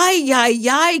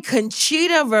 Ay,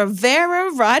 Conchita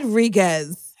Rivera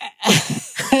Rodriguez.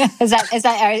 Is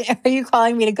that, are you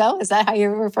calling me to go? Is that how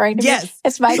you're referring to me? Yes.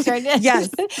 It's my turn. Yes.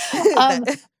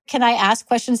 Can I ask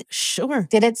questions? Sure.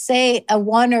 Did it say a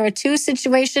 1 or a 2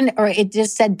 situation, or it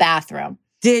just said bathroom?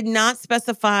 Did not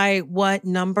specify what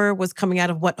number was coming out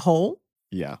of what hole.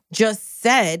 Yeah. Just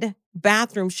said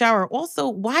bathroom, shower. Also,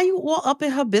 why are you all up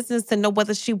in her business to know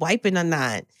whether she wiping or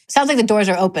not? Sounds like the doors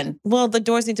are open. Well, the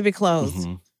doors need to be closed.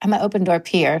 Mm-hmm. I'm an open door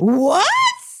peer. What?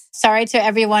 Sorry to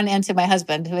everyone and to my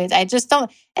husband. I just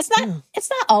don't, it's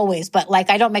not always, but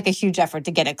like I don't make a huge effort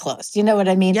to get it closed. You know what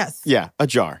I mean? Yes. Yeah,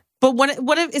 ajar. But what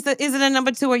if is it a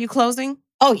number 2? Are you closing?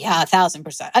 Oh yeah,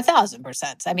 1,000%.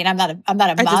 1,000%. I mean, I'm not a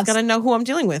monster. I just gotta know who I'm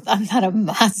dealing with. I'm not a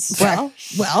monster.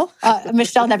 Well.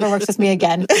 Michelle never works with me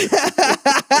again.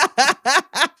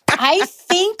 I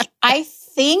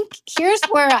think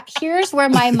here's where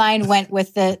my mind went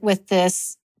with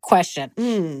this question.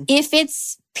 If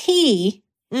it's pee,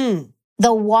 the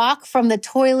walk from the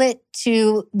toilet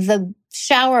to the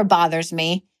shower bothers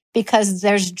me. because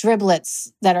there's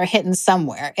driblets that are hitting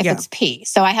somewhere if it's pee.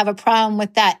 So I have a problem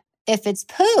with that. If it's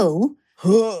poo,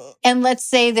 and let's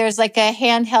say there's like a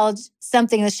handheld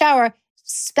something in the shower,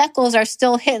 speckles are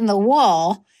still hitting the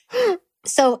wall.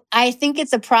 So I think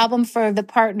it's a problem for the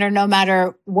partner no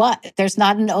matter what. There's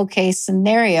not an okay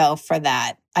scenario for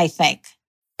that, I think.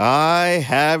 I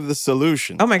have the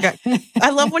solution. Oh my God. I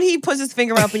love when he puts his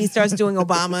finger up and he starts doing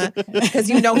Obama because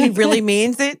you know he really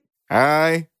means it.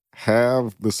 I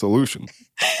have the solution.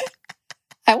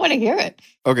 I want to hear it.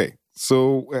 Okay,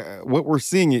 so what we're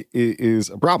seeing is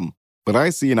a problem, but I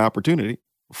see an opportunity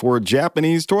for a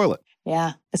Japanese toilet.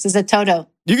 Yeah, this is a Toto.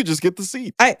 You could just get the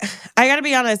seat. I got to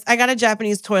be honest. I got a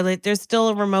Japanese toilet. There's still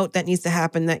a remote that needs to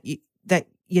happen that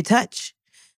you touch.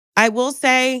 I will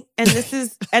say, and this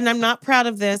is, and I'm not proud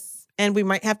of this, and we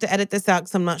might have to edit this out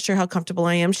because I'm not sure how comfortable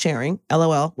I am sharing.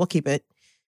 LOL, we'll keep it.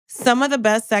 Some of the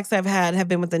best sex I've had have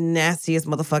been with the nastiest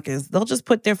motherfuckers. They'll just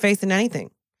put their face in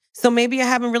anything. So maybe you're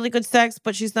having really good sex,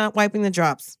 but she's not wiping the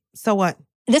drops. So what?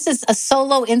 This is a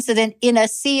solo incident in a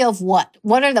sea of what?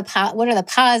 What are the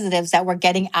positives that we're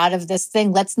getting out of this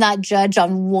thing? Let's not judge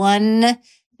on one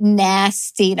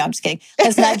nasty. No, I'm just kidding.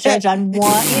 Let's not judge on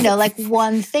one, like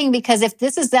one thing, because if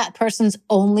this is that person's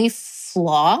only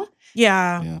flaw,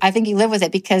 yeah, I think you live with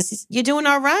it because you're doing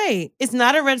all right. It's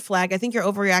not a red flag. I think you're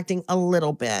overreacting a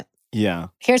little bit. Yeah.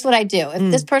 Here's what I do.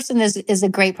 If this person is a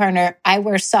great partner, I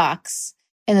wear socks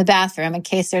in the bathroom in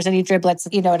case there's any driblets.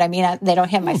 You know what I mean? They don't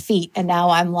hit my feet. And now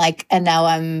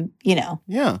I'm.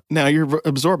 Yeah. Now you're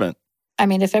absorbent. I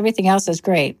mean, if everything else is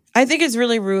great. I think it's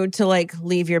really rude to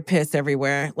leave your piss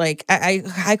everywhere. Like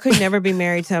I could never be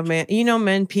married to a man.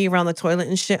 Men pee around the toilet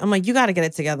and shit. I'm like, you got to get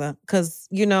it together. Because,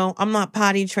 I'm not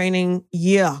potty training.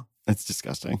 Yeah. That's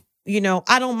disgusting.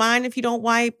 I don't mind if you don't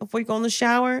wipe before you go in the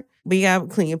shower, but you got to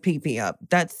clean your pee-pee up.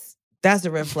 That's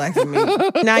a red flag for me.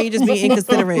 Now you're just being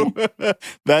inconsiderate.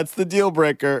 That's the deal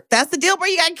breaker. That's the deal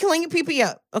breaker. You got to clean your pee-pee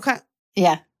up. Okay.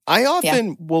 Yeah. I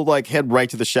often will head right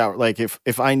to the shower. Like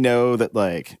if I know that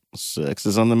sex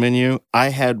is on the menu, I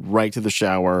head right to the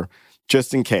shower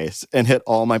just in case and hit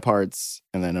all my parts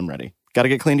and then I'm ready. Got to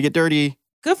get clean to get dirty.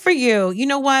 Good for you. You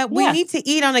know what? We need to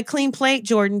eat on a clean plate,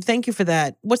 Jordan. Thank you for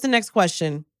that. What's the next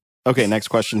question? Okay, next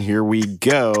question. Here we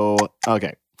go.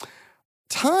 Okay.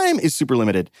 Time is super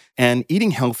limited and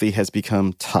eating healthy has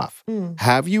become tough.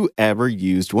 Have you ever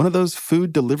used one of those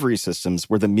food delivery systems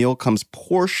where the meal comes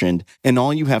portioned and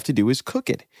all you have to do is cook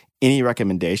it? Any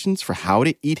recommendations for how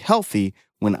to eat healthy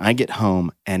when I get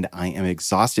home and I am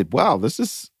exhausted? Wow, this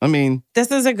is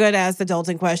a good ass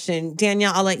adulting question.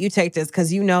 Danielle, I'll let you take this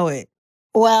because you know it.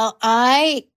 Well,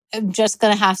 I am just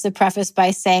going to have to preface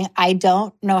by saying I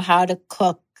don't know how to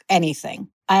cook anything.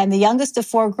 I am the youngest of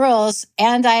 4 girls,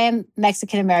 and I am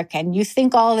Mexican-American. You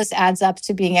think all of this adds up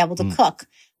to being able to cook.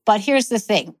 But here's the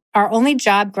thing. Our only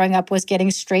job growing up was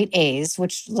getting straight A's,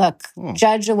 which,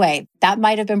 judge away. That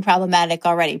might have been problematic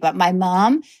already. But my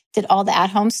mom did all the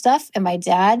at-home stuff, and my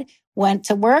dad went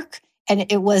to work, and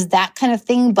it was that kind of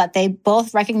thing. But they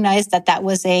both recognized that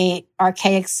was a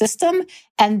archaic system,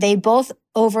 and they both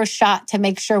overshot to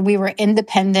make sure we were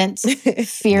independent,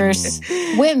 fierce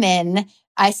women.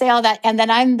 I say all that, and then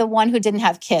I'm the one who didn't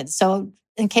have kids. So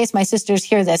in case my sisters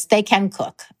hear this, they can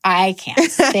cook. I can't.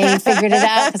 They figured it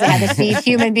out because they had to feed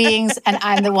human beings, and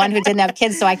I'm the one who didn't have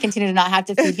kids, so I continue to not have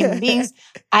to feed human beings.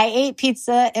 I ate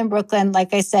pizza in Brooklyn.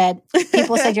 Like I said,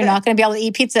 people said, you're not going to be able to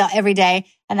eat pizza every day.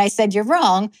 And I said, you're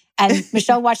wrong. And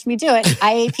Michelle watched me do it.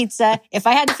 I ate pizza. If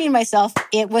I had to feed myself,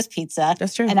 it was pizza.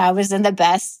 That's true. And I was in the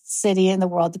best city in the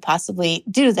world to possibly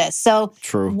do this. So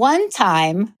true. One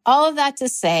time, all of that to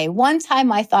say, one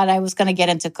time I thought I was going to get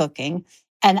into cooking.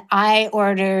 And I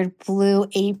ordered Blue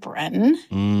Apron,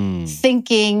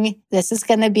 thinking this is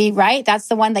going to be right. That's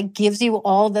the one that gives you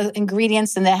all the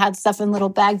ingredients and that had stuff in little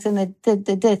bags. And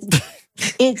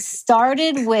it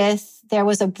started with, there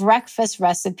was a breakfast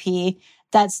recipe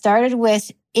that started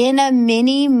with in a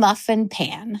mini muffin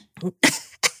pan.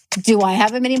 Do I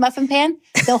have a mini muffin pan?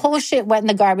 The whole shit went in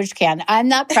the garbage can. I'm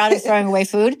not proud of throwing away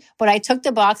food, but I took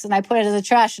the box and I put it in the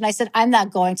trash and I said, I'm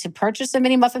not going to purchase a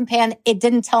mini muffin pan. It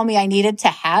didn't tell me I needed to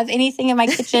have anything in my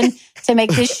kitchen to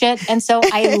make this shit. And so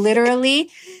I literally,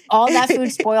 all that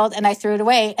food spoiled and I threw it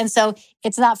away. And so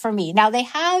it's not for me. Now they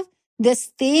have this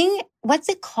thing, what's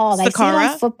it called? I see it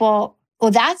on football.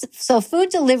 Well, so food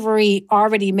delivery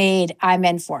already made, I'm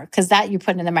in for, because that you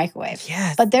put in the microwave.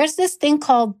 Yes. But there's this thing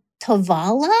called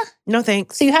Tavala? No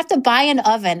thanks. So you have to buy an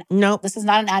oven. Nope. This is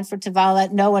not an ad for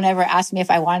Tavala. No one ever asked me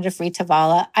if I wanted a free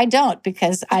Tavala. I don't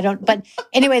because I don't. But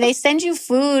anyway, they send you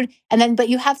food but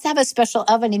you have to have a special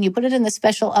oven and you put it in the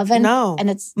special oven. No. And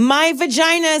it's... My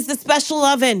vagina is the special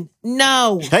oven.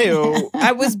 No. Hey-o.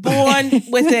 I was born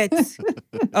with it.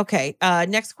 Okay.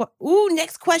 Next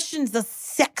question's the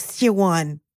sexy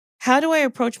one. How do I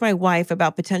approach my wife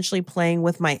about potentially playing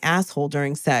with my asshole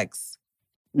during sex?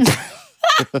 This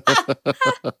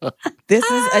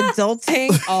is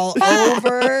adulting all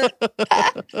over.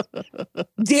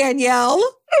 Danielle?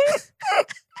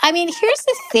 I mean, here's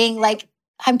the thing. Like,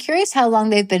 I'm curious how long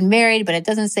they've been married, but it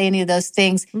doesn't say any of those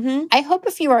things. Mm-hmm. I hope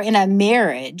if you are in a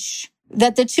marriage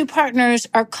that the two partners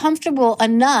are comfortable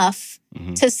enough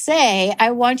to say,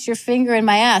 I want your finger in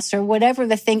my ass or whatever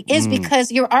the thing is, because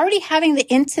you're already having the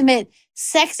intimate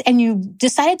sex and you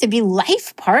decided to be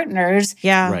life partners.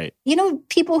 Yeah. Right. You know,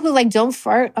 people who like don't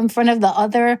fart in front of the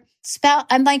other spouse.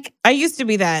 I'm like, I used to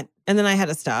be that. And then I had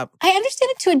to stop. I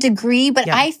understand it to a degree, but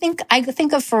Yeah. I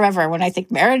think of forever when I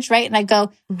think marriage, right? And I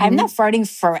go, I'm not farting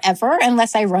forever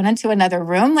unless I run into another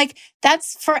room. Like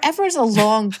that's forever is a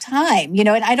long time, you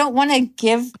know, and I don't want to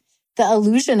give the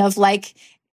illusion of like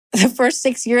the first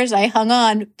 6 years I hung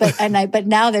on, but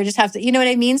now they just have to, you know what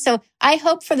I mean? So I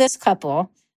hope for this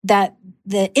couple that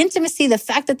the intimacy, the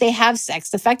fact that they have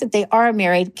sex, the fact that they are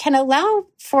married can allow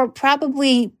for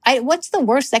probably, what's the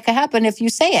worst that could happen if you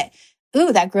say it?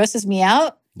 Ooh, that grosses me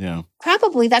out. Yeah.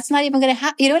 Probably that's not even going to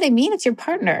happen. You know what I mean? It's your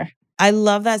partner. I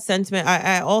love that sentiment.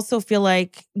 I also feel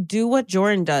like do what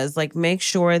Jordan does. Like make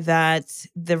sure that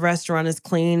the restaurant is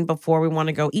clean before we want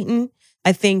to go eating.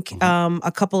 I think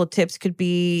a couple of tips could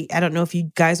be, I don't know if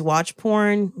you guys watch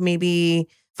porn, maybe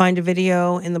find a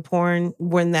video in the porn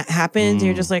when that happens. And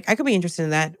you're just like, I could be interested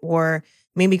in that. Or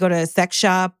maybe go to a sex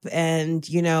shop and,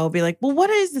 you know, be like, well, what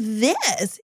is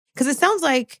this? Because it sounds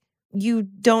like you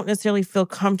don't necessarily feel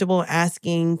comfortable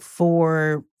asking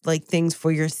for like things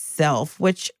for yourself,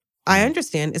 which I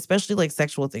understand, especially like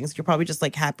sexual things. You're probably just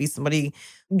like happy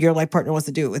your life partner wants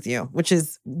to do it with you, which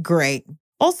is great.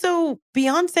 Also,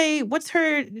 Beyonce, what's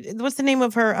the name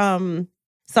of her?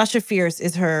 Sasha Fierce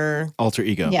is her Alter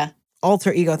ego. Yeah.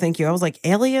 Alter ego. Thank you. I was like,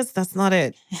 alias? That's not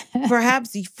it.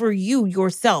 Perhaps for you,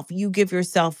 yourself, you give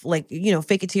yourself like, you know,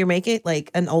 fake it till you make it,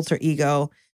 like an alter ego.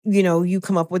 You know, you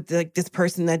come up with like this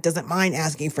person that doesn't mind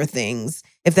asking for things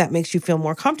if that makes you feel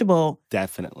more comfortable.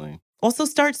 Definitely. Also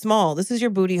start small. This is your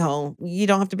booty hole. You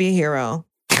don't have to be a hero.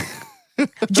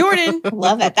 Jordan.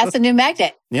 Love it. That's a new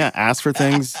magnet. Yeah. Ask for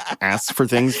things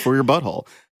for your butthole.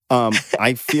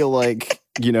 I feel like,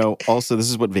 you know, also this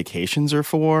is what vacations are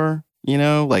for, you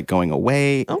know, like going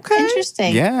away. Okay.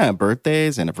 Interesting. Yeah.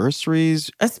 Birthdays, anniversaries.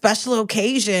 A special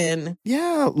occasion.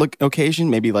 Yeah. Look,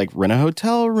 occasion, maybe like rent a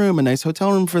hotel room, a nice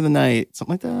hotel room for the night,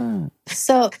 something like that.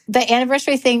 So the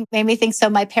anniversary thing made me think, so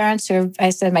my parents I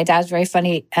said my dad's very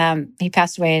funny. He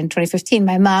passed away in 2015.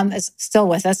 My mom is still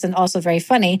with us and also very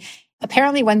funny.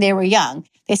 Apparently when they were young,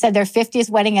 they said their 50th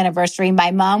wedding anniversary, my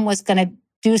mom was going to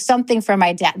do something for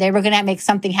my dad. They were going to make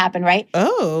something happen, right?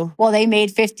 Oh. Well, they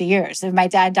made 50 years. And my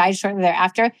dad died shortly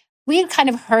thereafter. We had kind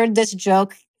of heard this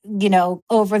joke, you know,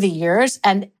 over the years.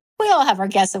 And we all have our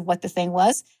guess of what the thing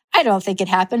was. I don't think it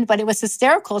happened, but it was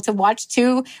hysterical to watch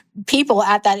two people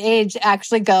at that age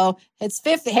actually go, it's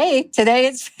 50. Hey, today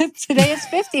it's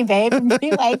 50, babe. And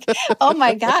be like, oh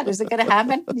my God, is it going to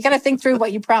happen? You got to think through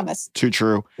what you promised. Too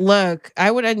true. Look,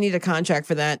 I'd need a contract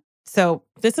for that. So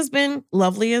this has been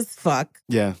lovely as fuck.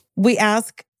 Yeah. We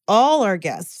ask all our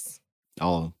guests.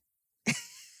 All of them.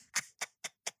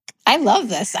 I love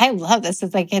this.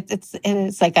 It's like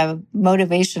it's like a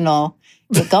motivational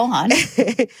go on.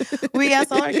 We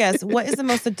ask all our guests, what is the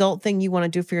most adult thing you want to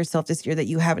do for yourself this year that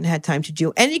you haven't had time to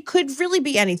do? And it could really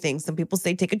be anything. Some people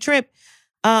say take a trip.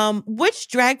 Which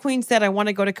drag queen said I want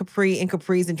to go to Capri and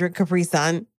Capri's and drink Capri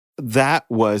Sun? That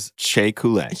was Shea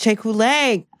Coulee. Shea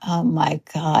Coulee. Oh my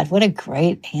God, what a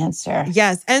great answer.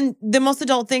 Yes. And the most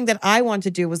adult thing that I want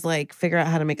to do was like figure out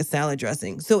how to make a salad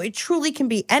dressing. So it truly can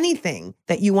be anything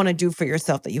that you want to do for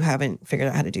yourself that you haven't figured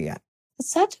out how to do yet. It's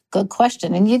such a good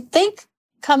question. And you'd think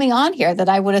coming on here that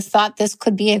I would have thought this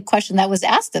could be a question that was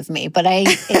asked of me, but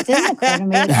it didn't occur to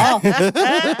me at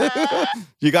all.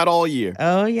 You got all year.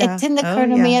 Oh, yeah. It didn't occur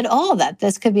to me at all that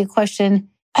this could be a question.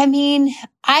 I mean,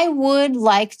 I would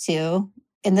like to,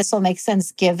 and this will make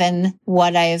sense given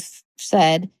what I've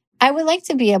said, I would like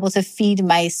to be able to feed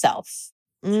myself.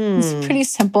 It's pretty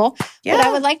simple. Yeah. But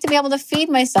I would like to be able to feed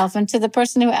myself. And to the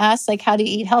person who asked, like, how to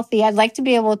eat healthy, I'd like to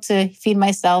be able to feed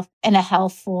myself in a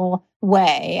healthful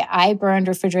way, I burned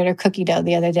refrigerator cookie dough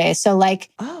the other day. So like,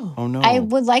 Oh no. I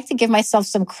would like to give myself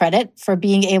some credit for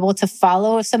being able to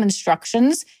follow some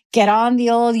instructions, get on the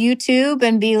old YouTube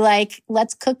and be like,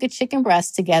 let's cook a chicken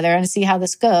breast together and see how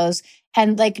this goes.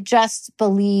 And like, just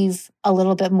believe a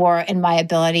little bit more in my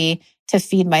ability to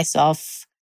feed myself,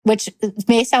 which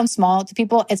may sound small to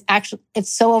people.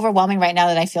 It's so overwhelming right now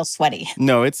that I feel sweaty.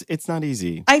 No, it's not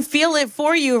easy. I feel it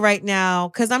for you right now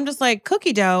because I'm just like,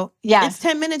 cookie dough. Yeah. It's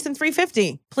 10 minutes and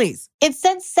 $3.50. Please. It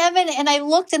said 7 and I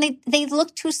looked and they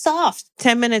look too soft.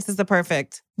 10 minutes is the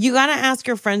perfect. You got to ask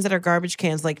your friends that are garbage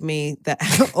cans like me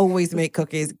that always make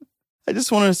cookies. I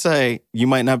just want to say, you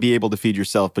might not be able to feed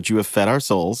yourself, but you have fed our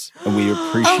souls, and we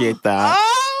appreciate that.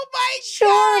 Oh my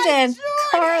Jordan, God,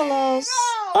 Carlos.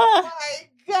 Oh my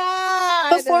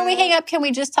God. Before we hang up, can we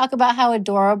just talk about how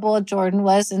adorable Jordan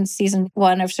was in season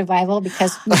 1 of Survival?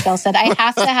 Because Michelle said, I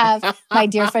have to have my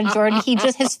dear friend Jordan.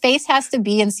 His face has to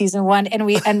be in season 1.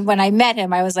 And when I met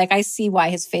him, I was like, I see why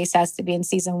his face has to be in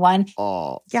season 1.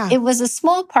 Oh, Yeah. It was a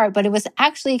small part, but it was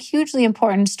actually hugely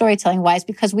important storytelling wise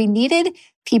because we needed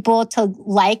people to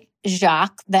like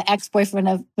Jacques, the ex-boyfriend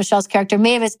of Michelle's character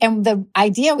Mavis. And the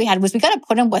idea we had was we got to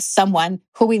put him with someone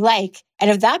who we like. And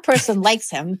if that person likes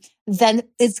him, then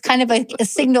it's kind of a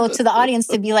signal to the audience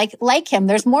to be like him.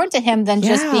 There's more to him than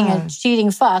just being a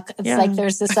cheating fuck. It's like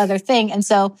there's this other thing. And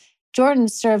so Jordan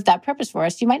served that purpose for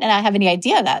us. You might not have any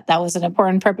idea that that was an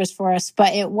important purpose for us,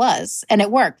 but it was, and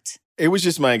it worked. it was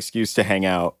just my excuse to hang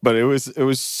out, but it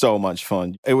was so much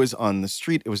fun. It was on the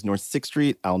street. It was North 6th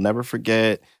Street. I'll never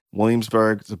forget.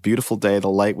 Williamsburg. It's a beautiful day. The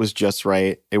light was just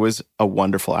right. It was a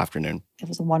wonderful afternoon. It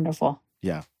was wonderful.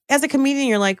 Yeah. As a comedian,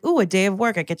 you're like, ooh, a day of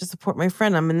work. I get to support my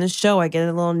friend. I'm in this show. I get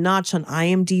a little notch on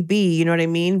IMDb. You know what I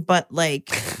mean? But like,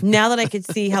 now that I could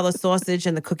see how the sausage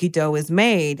and the cookie dough is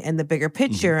made and the bigger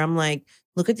picture, I'm like,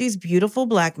 look at these beautiful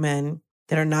Black men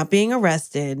that are not being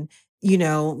arrested, you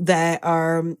know, that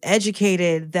are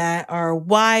educated, that are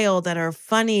wild, that are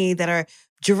funny, that are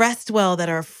dressed well, that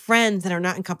are friends, that are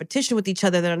not in competition with each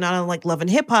other, that are not on like Love and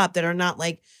Hip Hop, that are not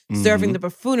like serving the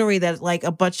buffoonery that like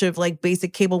a bunch of like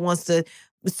basic cable wants to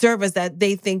serve us, that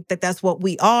they think that that's what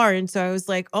we are. And so I was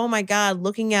like, oh my God,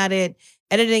 looking at it,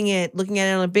 editing it, looking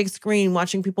at it on a big screen,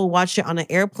 watching people watch it on an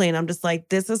airplane. I'm just like,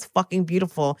 this is fucking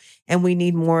beautiful. And we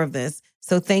need more of this.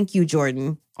 So thank you,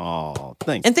 Jordan. Oh,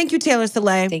 thanks. And thank you, Taylor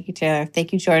Soleil. Thank you, Taylor.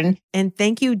 Thank you, Jordan. And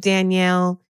thank you,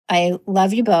 Danielle. I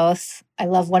love you both. I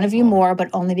love one of you more, but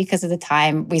only because of the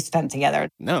time we spent together.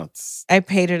 No, it's I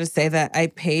paid her to say that. I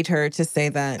paid her to say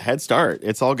that. head start.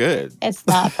 It's all good. It's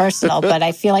not personal, but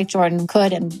I feel like Jordan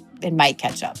could and it might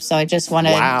catch up. So I just want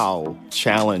to... Wow.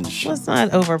 Challenge. Let's not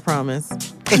overpromise.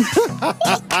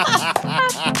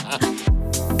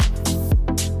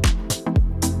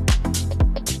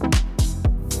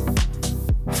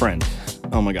 Friend.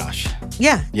 Oh my gosh.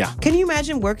 Yeah. Yeah. Can you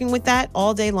imagine working with that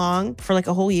all day long for like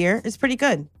a whole year? It's pretty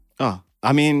good. Oh,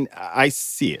 I mean, I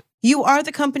see it. You are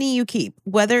the company you keep,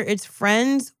 whether it's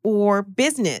friends or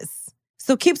business.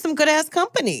 So keep some good ass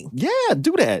company. Yeah,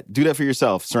 do that. Do that for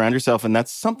yourself. Surround yourself. And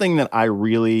that's something that I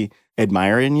really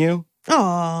admire in you,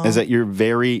 Oh. is that you're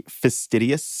very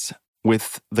fastidious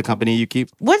with the company you keep.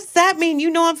 What's that mean? You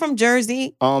know I'm from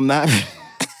Jersey. That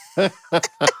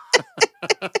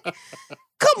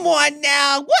Come on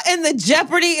now. What in the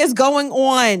jeopardy is going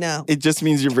on? it just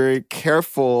means you're very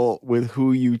careful with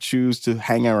who you choose to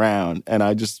hang around. And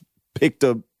I just picked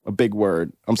a big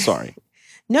word. I'm sorry.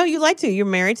 No, you like to. You're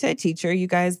married to a teacher. You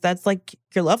guys, that's like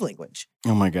your love language.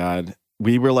 Oh my God.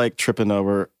 We were like tripping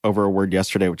over a word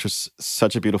yesterday, which was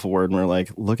such a beautiful word. And we're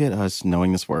like, look at us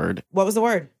knowing this word. What was the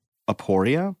word?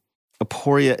 Aporia.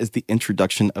 Aporia is the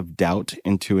introduction of doubt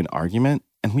into an argument.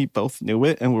 And we both knew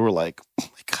it. And we were like, oh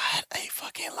my God, I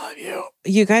fucking love you.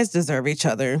 You guys deserve each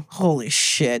other. Holy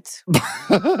shit.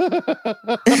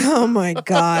 Oh my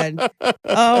God.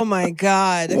 Oh my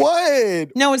God. What?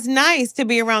 No, it's nice to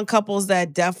be around couples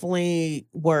that definitely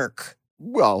work.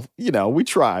 Well, you know, we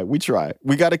try. We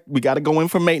gotta go in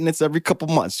for maintenance every couple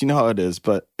months. You know how it is.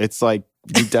 But it's like,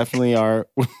 we definitely are.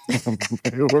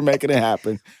 We're making it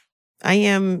happen. I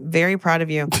am very proud of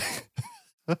you.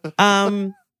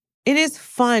 It is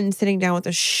fun sitting down with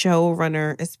a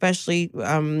showrunner, especially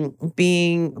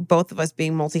being both of us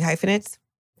being multi-hyphenates.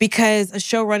 Because a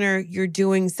showrunner, you're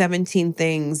doing 17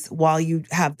 things while you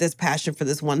have this passion for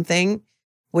this one thing,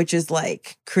 which is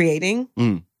like creating.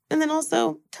 And then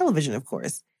also television, of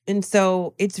course. And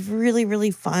so it's really, really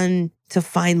fun to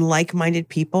find like-minded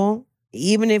people,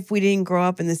 even if we didn't grow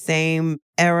up in the same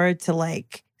era, to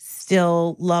like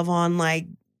still love on like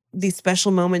these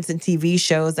special moments in TV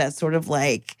shows that sort of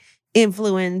like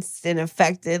influenced and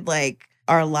affected like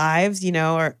our lives,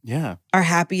 our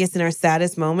happiest and our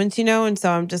saddest moments, And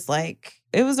so I'm just like,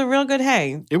 it was a real good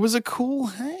hang. It was a cool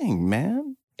hang,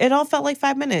 man. It all felt like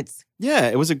 5 minutes. Yeah,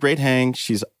 it was a great hang.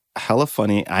 She's hella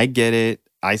funny. I get it.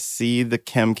 I see the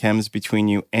chems between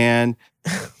you. And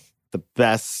the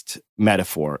best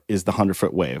metaphor is the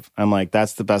 100-foot wave. I'm like,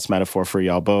 that's the best metaphor for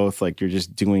y'all both. Like, you're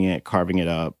just doing it, carving it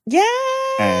up.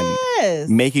 Yes.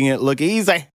 And making it look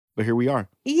easy. But here we are.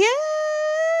 Yes.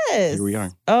 Here we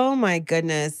are. Oh my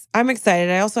goodness. I'm excited.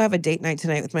 I also have a date night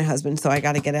tonight with my husband, so I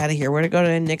got to get out of here. We're going to go to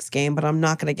a Knicks game, but I'm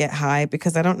not going to get high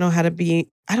because I don't know how to be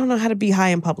high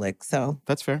in public. So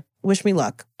that's fair. Wish me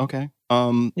luck. Okay.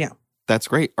 Yeah. That's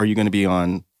great. Are you going to be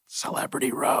on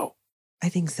Celebrity Row? I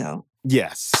think so.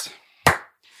 Yes.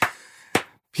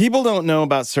 People don't know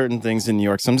about certain things in New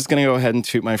York, so I'm just going to go ahead and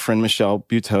toot my friend Michelle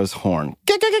Buteau's horn.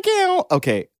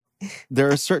 Okay. There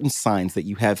are certain signs that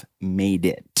you have made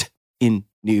it in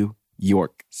New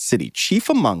York City. Chief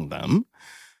among them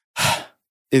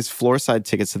is floor-side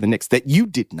tickets to the Knicks that you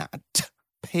did not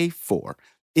pay for.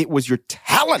 It was your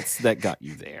talents that got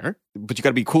you there, but you got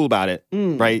to be cool about it,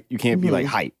 right? You can't be like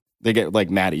hype. They get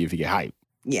like mad at you if you get hype.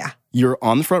 Yeah. You're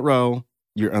on the front row.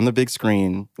 You're on the big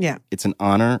screen. Yeah. It's an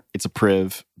honor. It's a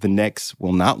priv. The Knicks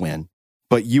will not win,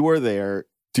 but you are there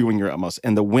doing your utmost,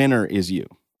 and the winner is you.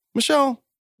 Michelle.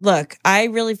 Look, I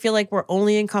really feel like we're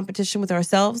only in competition with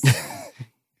ourselves.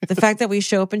 The fact that we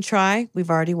show up and try, we've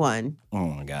already won. Oh,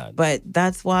 my God. But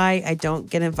that's why I don't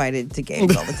get invited to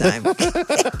games all the time.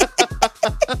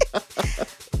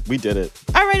 We did it.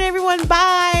 All right, everyone.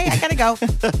 Bye. I got to go.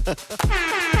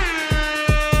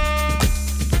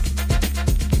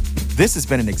 This has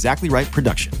been an Exactly Right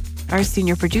production. Our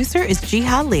senior producer is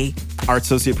Jiha Lee. Our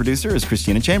associate producer is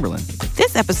Christina Chamberlain.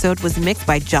 This episode was mixed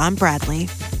by John Bradley.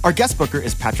 Our guest booker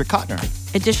is Patrick Kottner.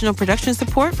 Additional production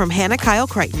support from Hannah Kyle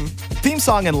Crichton. Theme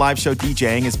song and live show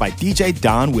DJing is by DJ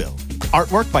Don Will.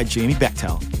 Artwork by Jamie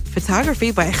Bechtel.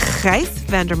 Photography by Gijs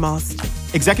Vandermost.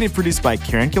 Executive produced by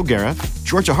Karen Kilgariff,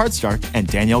 Georgia Hardstark, and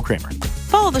Danielle Kramer.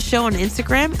 Follow the show on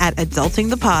Instagram at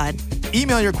AdultingThePod.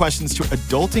 Email your questions to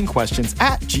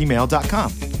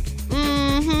adultingquestions@gmail.com.